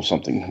head full of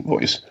something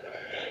voice.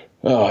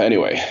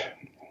 Anyway,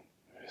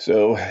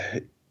 so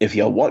if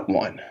you want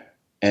one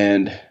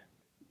and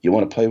you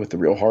want to play with the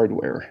real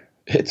hardware,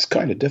 it's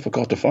kind of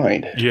difficult to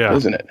find,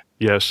 isn't it?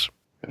 Yes.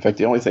 In fact,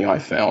 the only thing I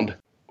found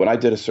when I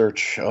did a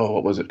search,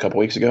 what was it, a couple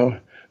weeks ago,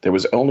 there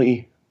was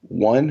only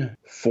one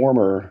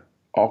former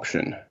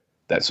auction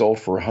that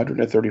sold for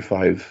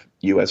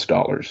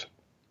 $135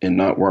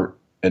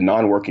 in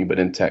non-working but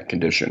intact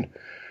condition.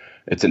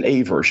 It's an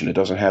A version. It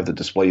doesn't have the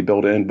display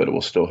built in, but it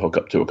will still hook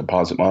up to a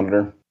composite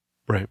monitor.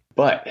 Right.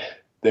 But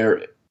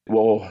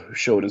we'll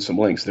show it in some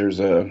links. There's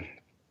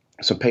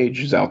some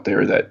pages out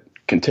there that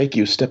can take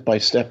you step by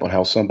step on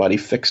how somebody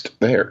fixed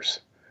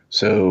theirs.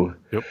 So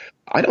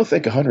I don't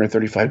think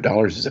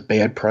 $135 is a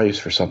bad price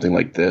for something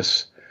like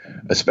this,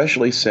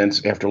 especially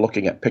since after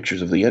looking at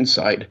pictures of the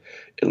inside,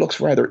 it looks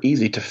rather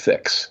easy to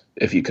fix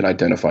if you can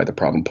identify the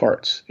problem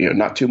parts.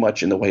 Not too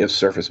much in the way of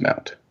surface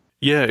mount.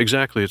 Yeah,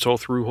 exactly. It's all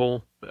through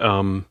hole.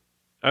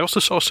 I also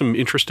saw some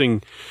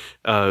interesting,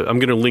 I'm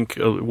going to link,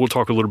 we'll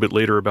talk a little bit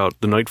later about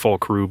the Nightfall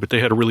crew, but they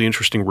had a really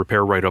interesting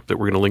repair write-up that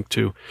we're going to link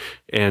to.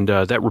 And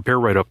that repair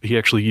write-up, he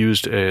actually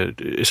used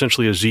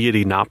essentially a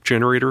Z80 NOP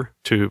generator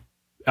to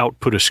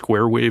output a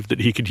square wave that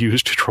he could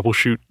use to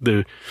troubleshoot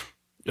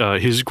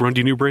his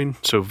Grundy NewBrain.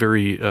 So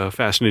very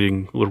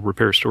fascinating little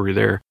repair story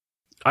there.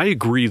 I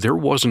agree, there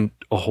wasn't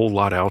a whole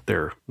lot out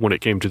there when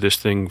it came to this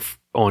thing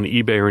on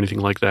eBay or anything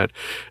like that.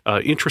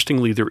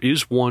 Interestingly, there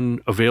is one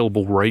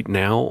available right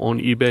now on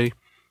eBay.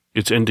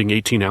 It's ending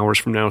 18 hours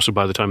from now, so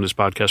by the time this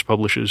podcast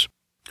publishes,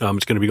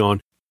 it's going to be gone.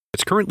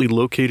 It's currently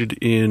located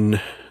in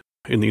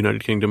the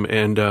United Kingdom,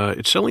 and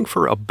it's selling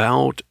for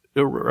about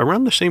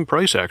around the same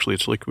price, actually.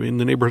 It's like in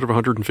the neighborhood of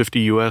 150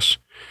 US.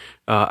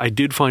 I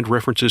did find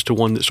references to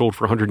one that sold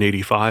for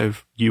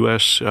 185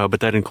 US, but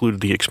that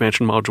included the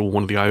expansion module,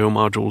 one of the I/O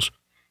modules.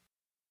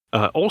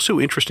 Also,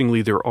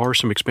 interestingly, there are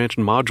some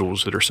expansion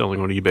modules that are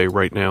selling on eBay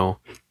right now,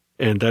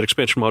 and that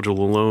expansion module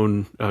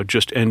alone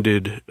just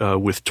ended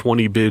with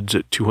 20 bids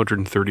at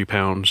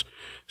 £230.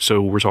 So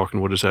we're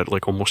talking, what is that,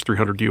 like almost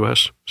 300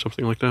 US,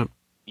 something like that?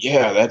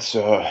 Yeah, that's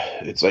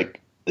it's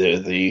like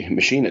the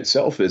machine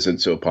itself isn't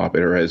so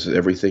popular as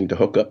everything to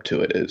hook up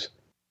to it is.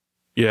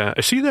 Yeah,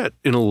 I see that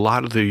in a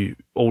lot of the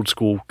old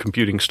school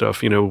computing stuff.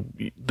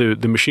 The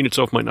machine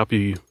itself might not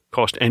be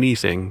cost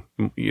anything,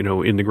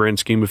 in the grand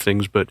scheme of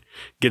things, but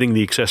getting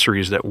the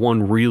accessories, that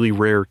one really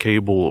rare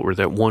cable or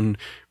that one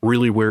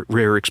really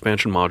rare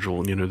expansion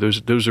module,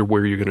 those are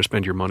where you're going to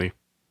spend your money.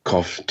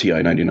 Cough,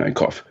 TI-99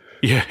 cough.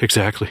 Yeah,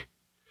 exactly.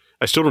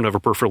 I still don't have a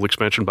peripheral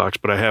expansion box,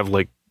 but I have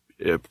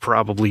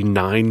probably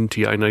 9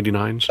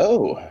 TI-99s.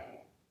 Oh,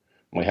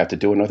 we have to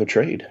do another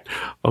trade.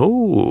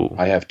 Oh.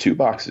 I have 2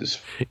 boxes.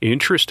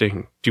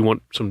 Interesting. Do you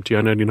want some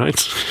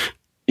TI-99s?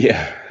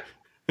 Yeah.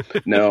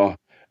 No,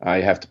 I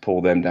have to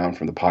pull them down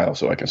from the pile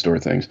so I can store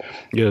things.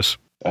 Yes.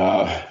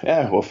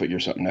 We'll figure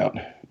something out.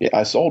 Yeah,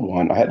 I sold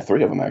one. I had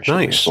 3 of them,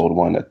 actually. Nice. I sold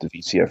one at the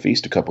VCF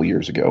East a couple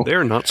years ago.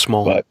 They're not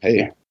small. But,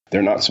 hey,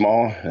 they're not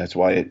small. That's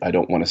why I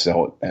don't want to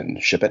sell it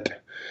and ship it.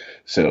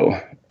 So,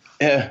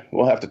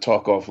 we'll have to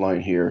talk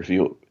offline here.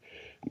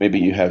 Maybe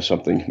you have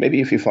something. Maybe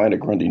if you find a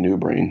Grundy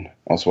NewBrain,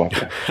 I'll swap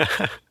it.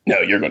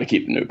 No, you're going to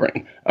keep the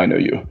NewBrain. I know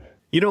you.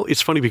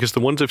 It's funny because the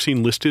ones I've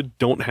seen listed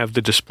don't have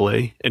the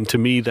display, and to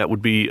me that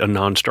would be a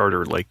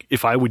non-starter. Like,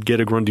 if I would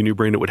get a Grundy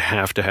NewBrain, it would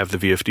have to have the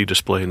VFD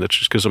display, and that's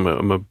just because I'm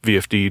a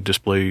VFD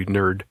display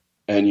nerd.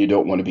 And you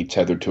don't want to be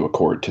tethered to a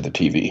cord to the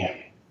TV.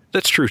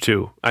 That's true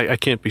too. I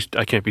can't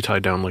be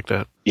tied down like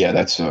that. Yeah,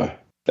 that's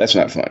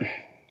not fun.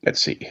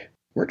 Let's see.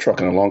 We're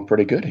trucking along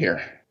pretty good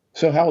here.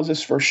 So how is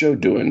this first show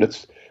doing?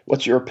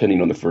 What's your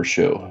opinion on the first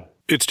show?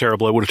 It's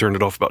terrible. I would have turned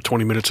it off about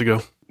 20 minutes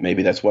ago.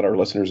 Maybe that's what our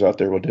listeners out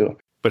there will do.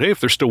 But hey,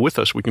 if they're still with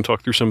us, we can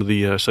talk through some of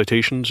the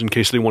citations in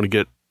case they want to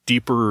get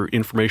deeper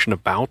information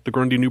about the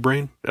Grundy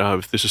NewBrain.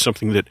 If this is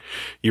something that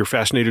you're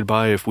fascinated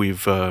by, if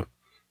we've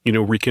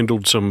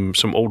rekindled some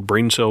old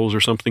brain cells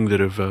or something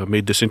that have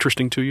made this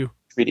interesting to you.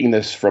 Treating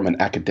this from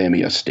an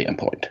academia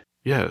standpoint.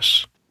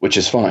 Yes. Which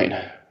is fine.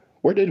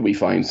 Where did we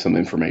find some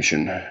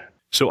information?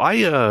 So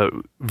I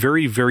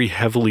very, very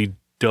heavily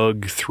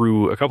dug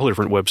through a couple of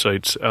different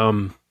websites.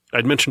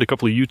 I'd mentioned a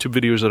couple of YouTube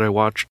videos that I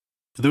watched.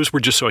 Those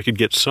were just so I could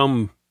get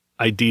some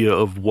idea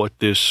of what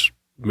this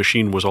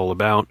machine was all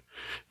about.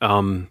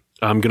 I'm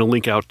going to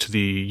link out to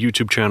the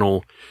YouTube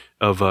channel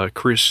of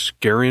Chris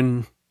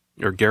Garin,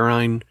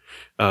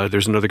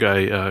 There's another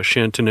guy,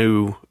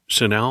 Shantanu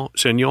Senyal,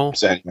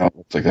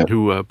 like that.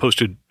 who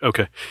posted.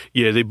 Okay,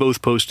 yeah, they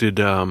both posted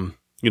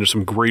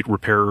some great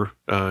repair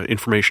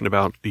information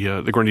about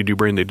the Grundy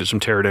NewBrain. They did some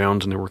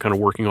teardowns, and they were kind of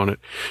working on it.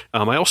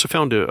 I also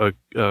found a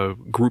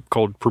group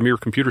called Premier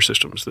Computer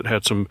Systems that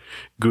had some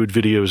good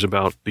videos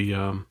about the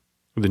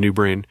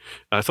NewBrain.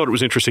 I thought it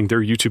was interesting.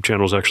 Their YouTube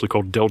channel is actually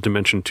called Dell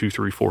Dimension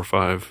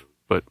 2345.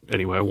 But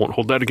anyway, I won't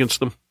hold that against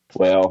them.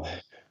 Well,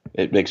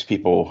 it makes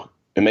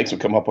them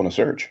come up on a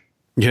search.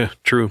 Yeah,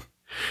 true.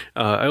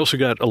 I also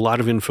got a lot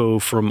of info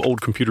from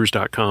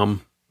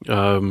oldcomputers.com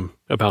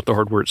about the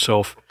hardware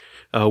itself.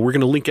 We're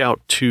going to link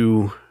out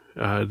to,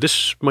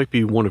 this might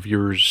be one of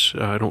yours.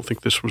 I don't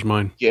think this was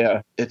mine.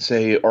 Yeah, it's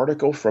a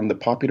article from the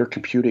Popular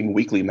Computing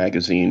Weekly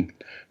magazine,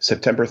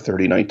 September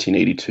 30,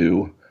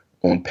 1982,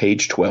 on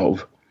page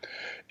 12.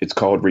 It's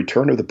called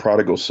Return of the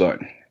Prodigal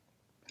Son.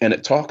 And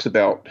it talks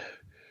about,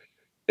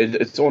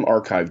 it's on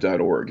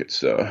archive.org.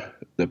 It's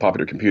the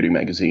Popular Computing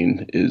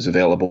magazine is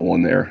available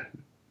on there.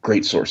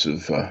 Great source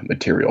of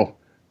material.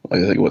 I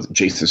think it was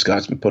Jason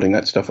Scott's been putting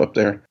that stuff up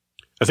there.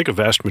 I think a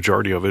vast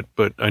majority of it,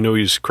 but I know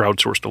he's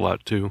crowdsourced a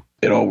lot too.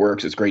 It all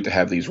works. It's great to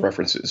have these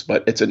references,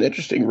 but it's an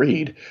interesting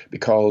read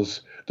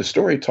because the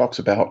story talks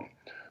about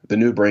the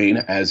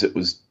NewBrain as it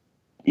was,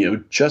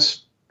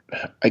 just,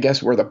 I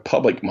guess, where the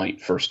public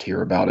might first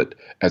hear about it,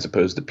 as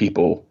opposed to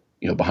people,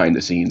 behind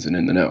the scenes and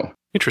in the know.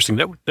 Interesting.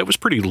 That was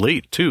pretty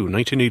late too,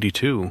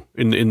 1982,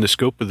 in the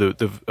scope of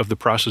the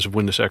process of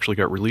when this actually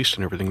got released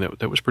and everything.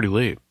 That was pretty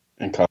late.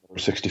 And Commodore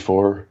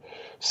 64,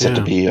 said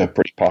to be a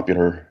pretty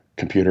popular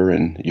computer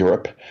in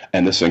Europe,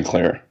 and the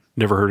Sinclair.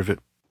 Never heard of it.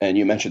 And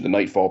you mentioned the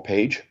Nightfall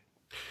page.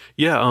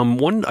 Yeah,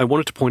 one I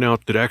wanted to point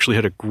out that actually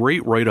had a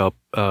great write-up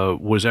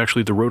was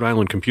actually the Rhode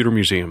Island Computer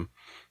Museum.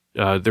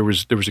 There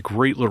was a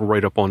great little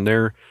write-up on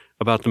there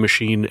about the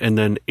machine, and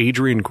then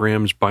Adrian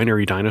Graham's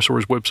Binary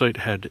Dinosaurs website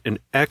had an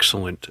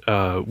excellent,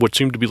 what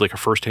seemed to be like a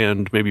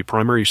first-hand, maybe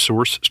primary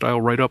source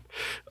style write-up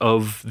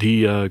of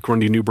the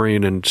Grundy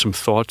NewBrain and some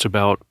thoughts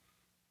about,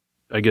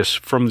 I guess,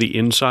 from the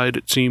inside,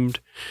 it seemed.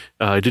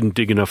 I didn't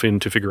dig enough in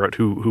to figure out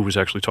who was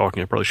actually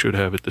talking. I probably should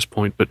have at this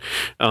point, but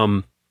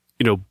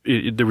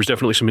there was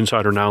definitely some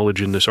insider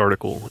knowledge in this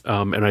article,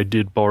 and I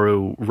did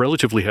borrow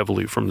relatively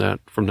heavily from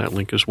that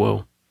link as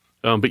well.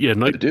 But yeah,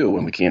 to do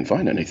when we can't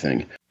find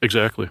anything.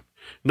 Exactly.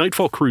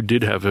 Nightfall Crew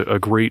did have a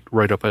great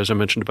write-up, as I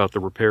mentioned, about the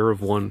repair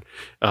of one.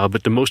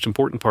 But the most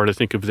important part, I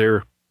think, of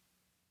their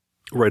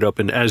write-up,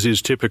 and as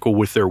is typical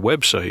with their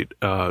website,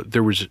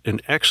 there was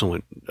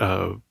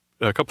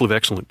a couple of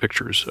excellent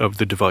pictures of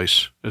the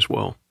device as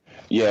well.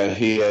 Yeah,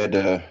 he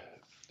had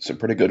some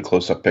pretty good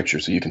close-up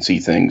pictures, so you can see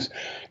things,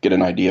 get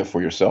an idea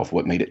for yourself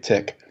what made it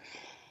tick.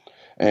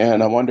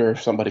 And I wonder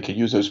if somebody could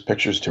use those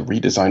pictures to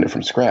redesign it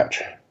from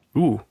scratch.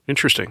 Ooh,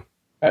 interesting.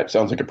 That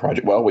sounds like a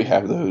project. Well, we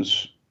have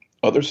those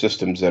other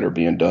systems that are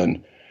being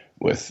done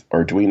with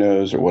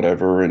Arduinos or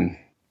whatever, and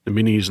the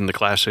minis and the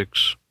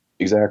classics.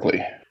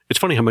 Exactly. It's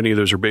funny how many of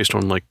those are based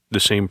on like the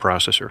same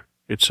processor.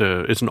 It's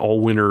an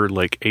all-winner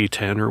like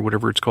A10 or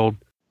whatever it's called.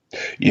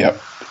 Yep.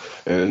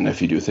 And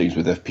if you do things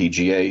with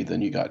FPGA,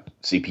 then you got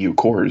CPU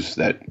cores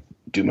that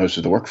do most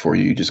of the work for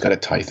you. You just got to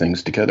tie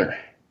things together.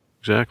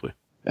 Exactly.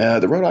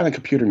 The Rhode Island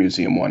Computer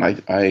Museum one. I'm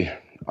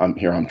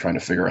trying to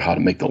figure out how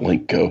to make the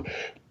link go.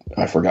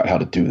 I forgot how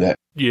to do that.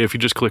 Yeah, if you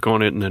just click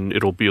on it, and then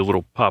it'll be a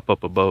little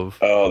pop-up above.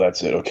 Oh,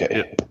 that's it. Okay.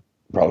 Yeah.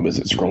 Problem is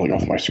it's scrolling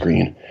off my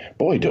screen.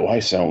 Boy, do I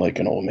sound like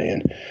an old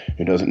man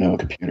who doesn't know a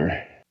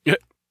computer. Yeah.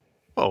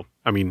 Well,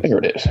 I mean... There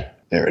it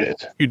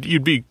is.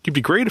 You'd be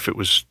great if it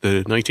was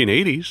the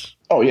 1980s.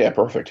 Oh, yeah,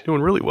 perfect.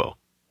 Doing really well.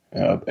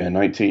 In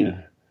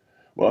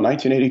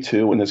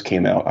 1982, when this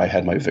came out, I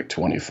had my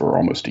VIC-20 for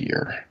almost a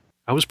year.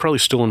 I was probably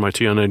still in my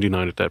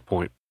TI-99 at that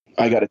point.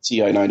 I got a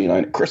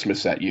TI-99 at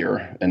Christmas that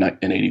year in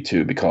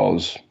 82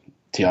 because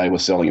TI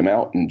was selling them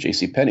out, and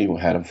JCPenney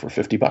had them for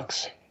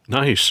 $50.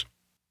 Nice.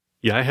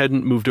 Yeah, I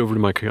hadn't moved over to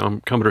my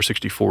Commodore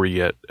 64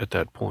 yet at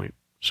that point,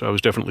 so I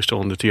was definitely still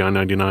on the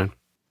TI-99.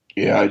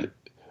 Yeah,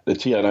 the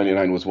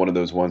TI-99 was one of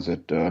those ones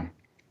that,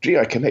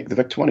 I can make the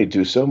VIC-20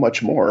 do so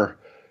much more,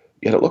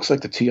 yet it looks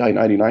like the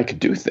TI-99 could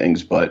do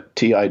things, but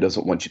TI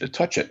doesn't want you to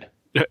touch it.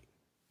 Yeah,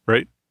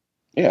 right?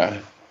 Yeah,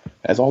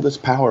 has all this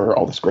power,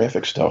 all this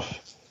graphic stuff.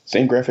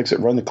 Same graphics that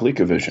run the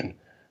ColecoVision,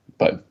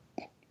 but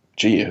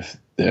if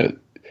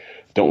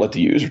don't let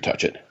the user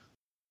touch it.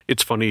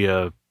 It's funny,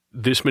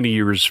 this many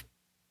years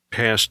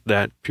past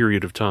that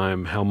period of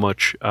time, how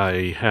much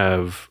I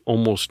have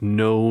almost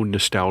no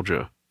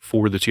nostalgia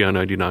for the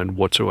TI-99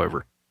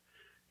 whatsoever.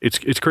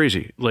 It's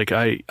crazy. Like,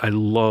 I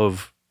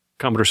love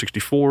Commodore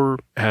 64,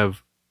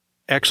 have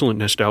excellent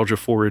nostalgia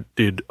for it,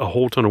 did a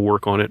whole ton of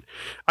work on it.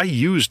 I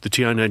used the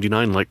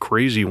TI-99 like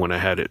crazy when I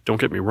had it,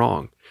 don't get me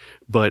wrong,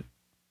 but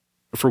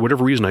for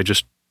whatever reason, I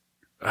just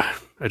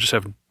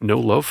have no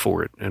love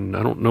for it, and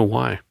I don't know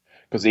why.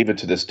 Because even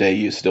to this day,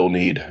 you still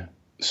need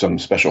some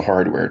special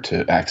hardware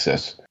to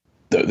access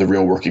the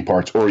real working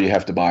parts, or you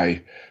have to buy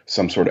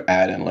some sort of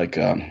add-in, like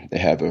they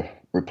have a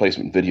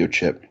replacement video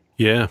chip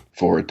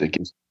for it that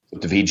gives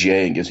the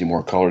VGA and gives you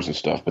more colors and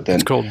stuff. But then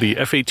it's called the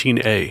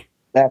F-18A.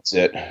 That's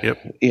it.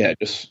 Yep. Yeah, it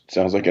just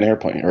sounds like an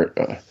airplane or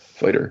a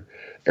fighter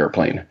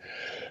airplane.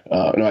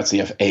 No, that's the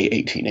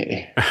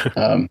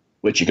FA18A,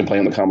 which you can play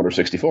on the Commodore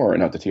 64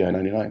 and not the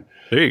TI-99.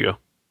 There you go.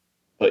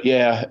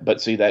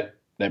 But see, that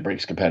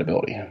breaks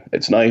compatibility.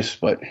 It's nice,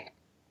 but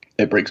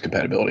it breaks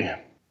compatibility.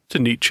 It's a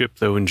neat chip,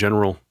 though, in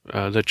general.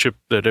 That chip,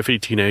 that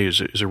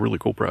F18A, is a really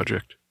cool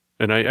project.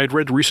 And I'd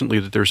read recently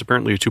that there's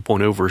apparently a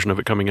 2.0 version of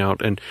it coming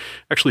out, and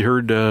actually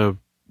heard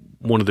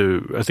one of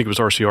the, I think it was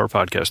RCR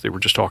podcast, they were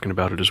just talking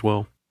about it as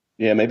well.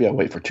 Yeah, maybe I'll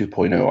wait for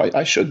 2.0.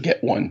 I should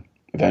get one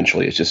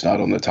eventually. It's just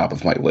not on the top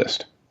of my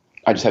list.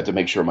 I just have to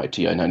make sure my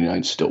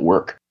TI-99s still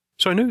work.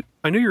 So I know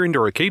you're into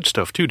arcade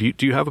stuff, too.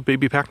 Do you have a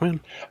Baby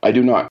Pac-Man? I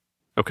do not.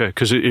 Okay,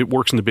 because it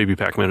works in the Baby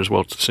Pac-Man as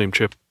well. It's the same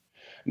chip.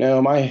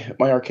 No, my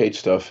arcade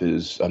stuff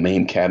is a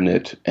MAME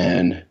cabinet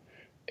and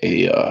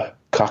a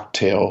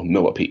cocktail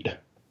millipede.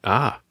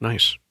 Ah,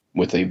 nice.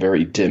 With a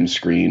very dim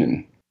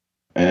screen,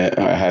 and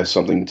I have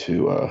something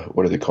to,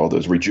 what do they call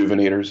those,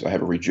 rejuvenators? I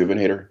have a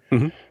rejuvenator,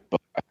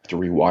 but I have to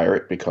rewire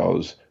it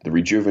because the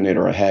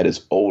rejuvenator I had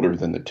is older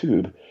than the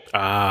tube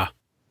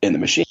in the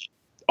machine.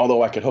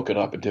 Although I could hook it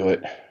up and do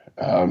it,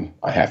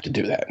 I have to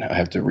do that. I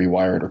have to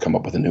rewire it or come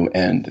up with a new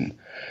end,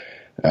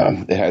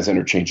 and it has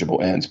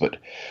interchangeable ends. But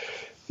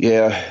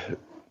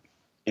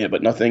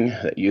but nothing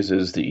that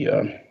uses the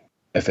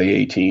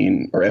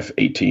FA18 or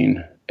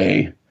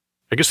F18A.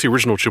 I guess the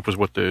original chip was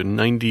what, the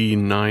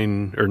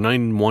 99 or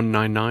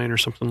 9199 or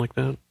something like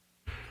that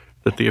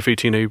the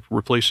F18A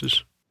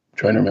replaces? I'm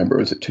trying to remember.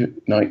 Was it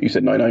you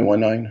said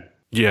 9919?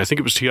 Yeah, I think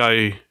it was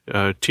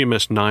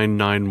TMS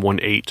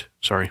 9918.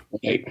 Sorry.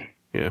 8.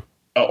 Yeah.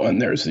 Oh, and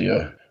there's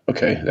the,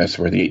 okay, that's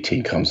where the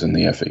 18 comes in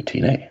the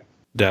F18A.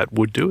 That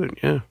would do it,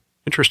 yeah.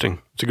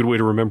 Interesting. It's a good way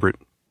to remember it.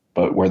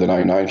 But where the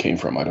 99 came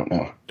from, I don't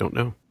know. Don't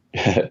know.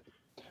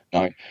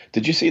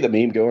 Did you see the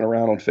meme going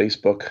around on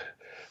Facebook?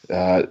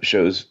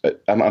 Shows,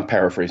 I'm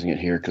paraphrasing it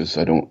here because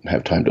I don't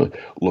have time to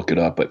look it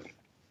up, but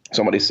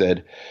somebody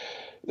said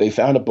they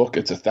found a book.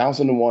 It's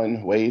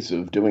 1,001 ways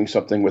of doing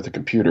something with a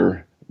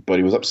computer, but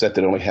he was upset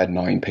that it only had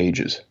 9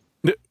 pages.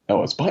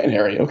 Oh, it's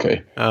binary.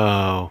 Okay.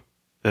 Oh,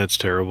 that's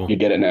terrible. You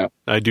get it now?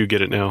 I do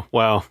get it now.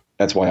 Wow.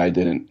 That's why I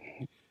didn't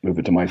move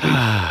it to my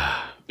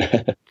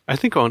feed. I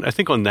think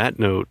on that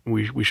note,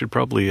 we should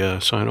probably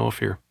sign off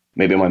here.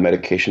 Maybe my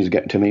medication's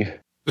getting to me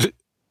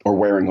or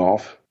wearing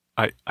off.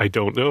 I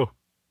don't know.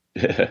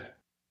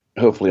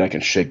 Hopefully I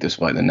can shake this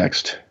by the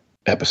next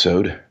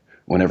episode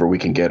whenever we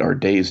can get our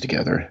days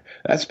together.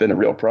 That's been a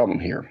real problem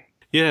here.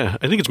 Yeah,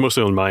 I think it's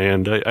mostly on my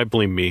end. I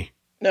blame me.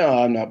 No,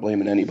 I'm not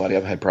blaming anybody.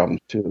 I've had problems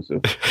too.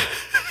 So,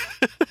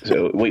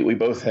 so we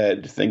both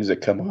had things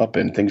that come up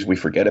and things we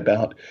forget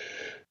about,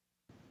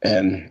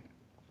 and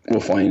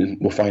we'll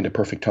find a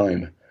perfect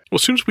time. Well,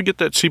 as soon as we get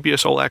that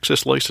CBS All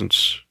Access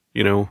license,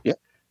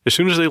 as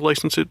soon as they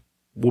license it,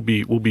 we'll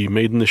be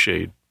made in the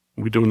shade.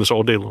 We'll be doing this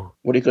all day long.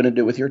 What are you going to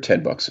do with your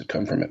 $10 that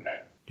come from it?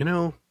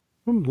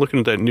 I'm looking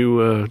at that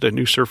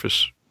new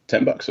Surface.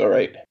 $10, all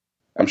right.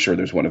 I'm sure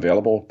there's one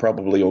available,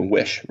 probably on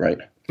Wish, right?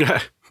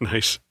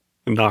 Nice.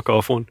 A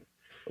knockoff one.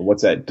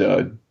 What's that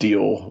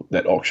deal,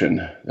 that auction?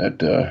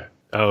 That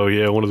oh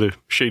yeah, one of the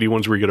shady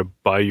ones where you got to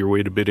buy your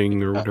way to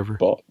bidding or whatever.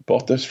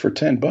 Bought this for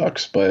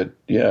 $10,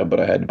 but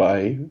I had to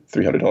buy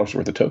 $300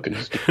 worth of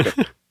tokens.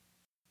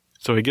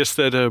 So I guess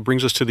that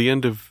brings us to the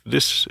end of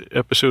this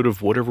episode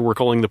of whatever we're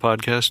calling the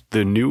podcast,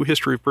 The New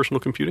History of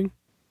Personal Computing.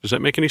 Does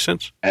that make any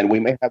sense? And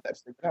we may have that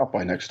figured out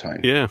by next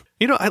time. Yeah.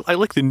 I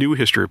like the new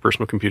history of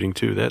personal computing,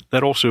 too.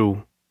 That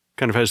also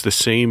kind of has the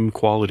same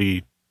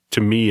quality,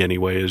 to me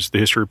anyway, as the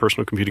History of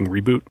Personal Computing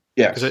reboot.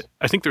 Yes. 'Cause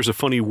I think there's a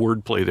funny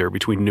wordplay there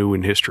between new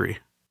and history.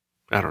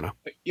 I don't know.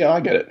 Yeah, I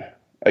get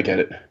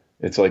it.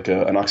 It's like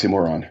an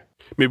oxymoron.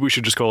 Maybe we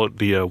should just call it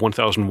the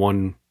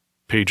 1001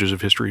 pages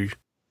of history.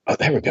 Oh,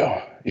 there we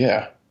go.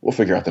 Yeah, we'll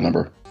figure out the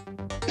number.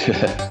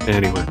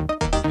 Anyway.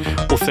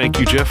 Well, thank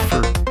you, Jeff,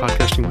 for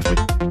podcasting with me.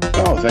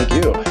 Oh, thank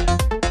you.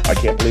 I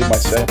can't believe my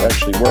setup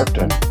actually worked.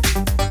 I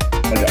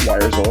got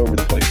wires all over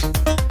the place.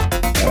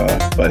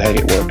 But hey,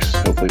 it works.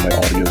 Hopefully my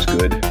audio's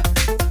good.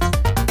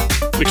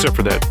 Except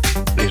for that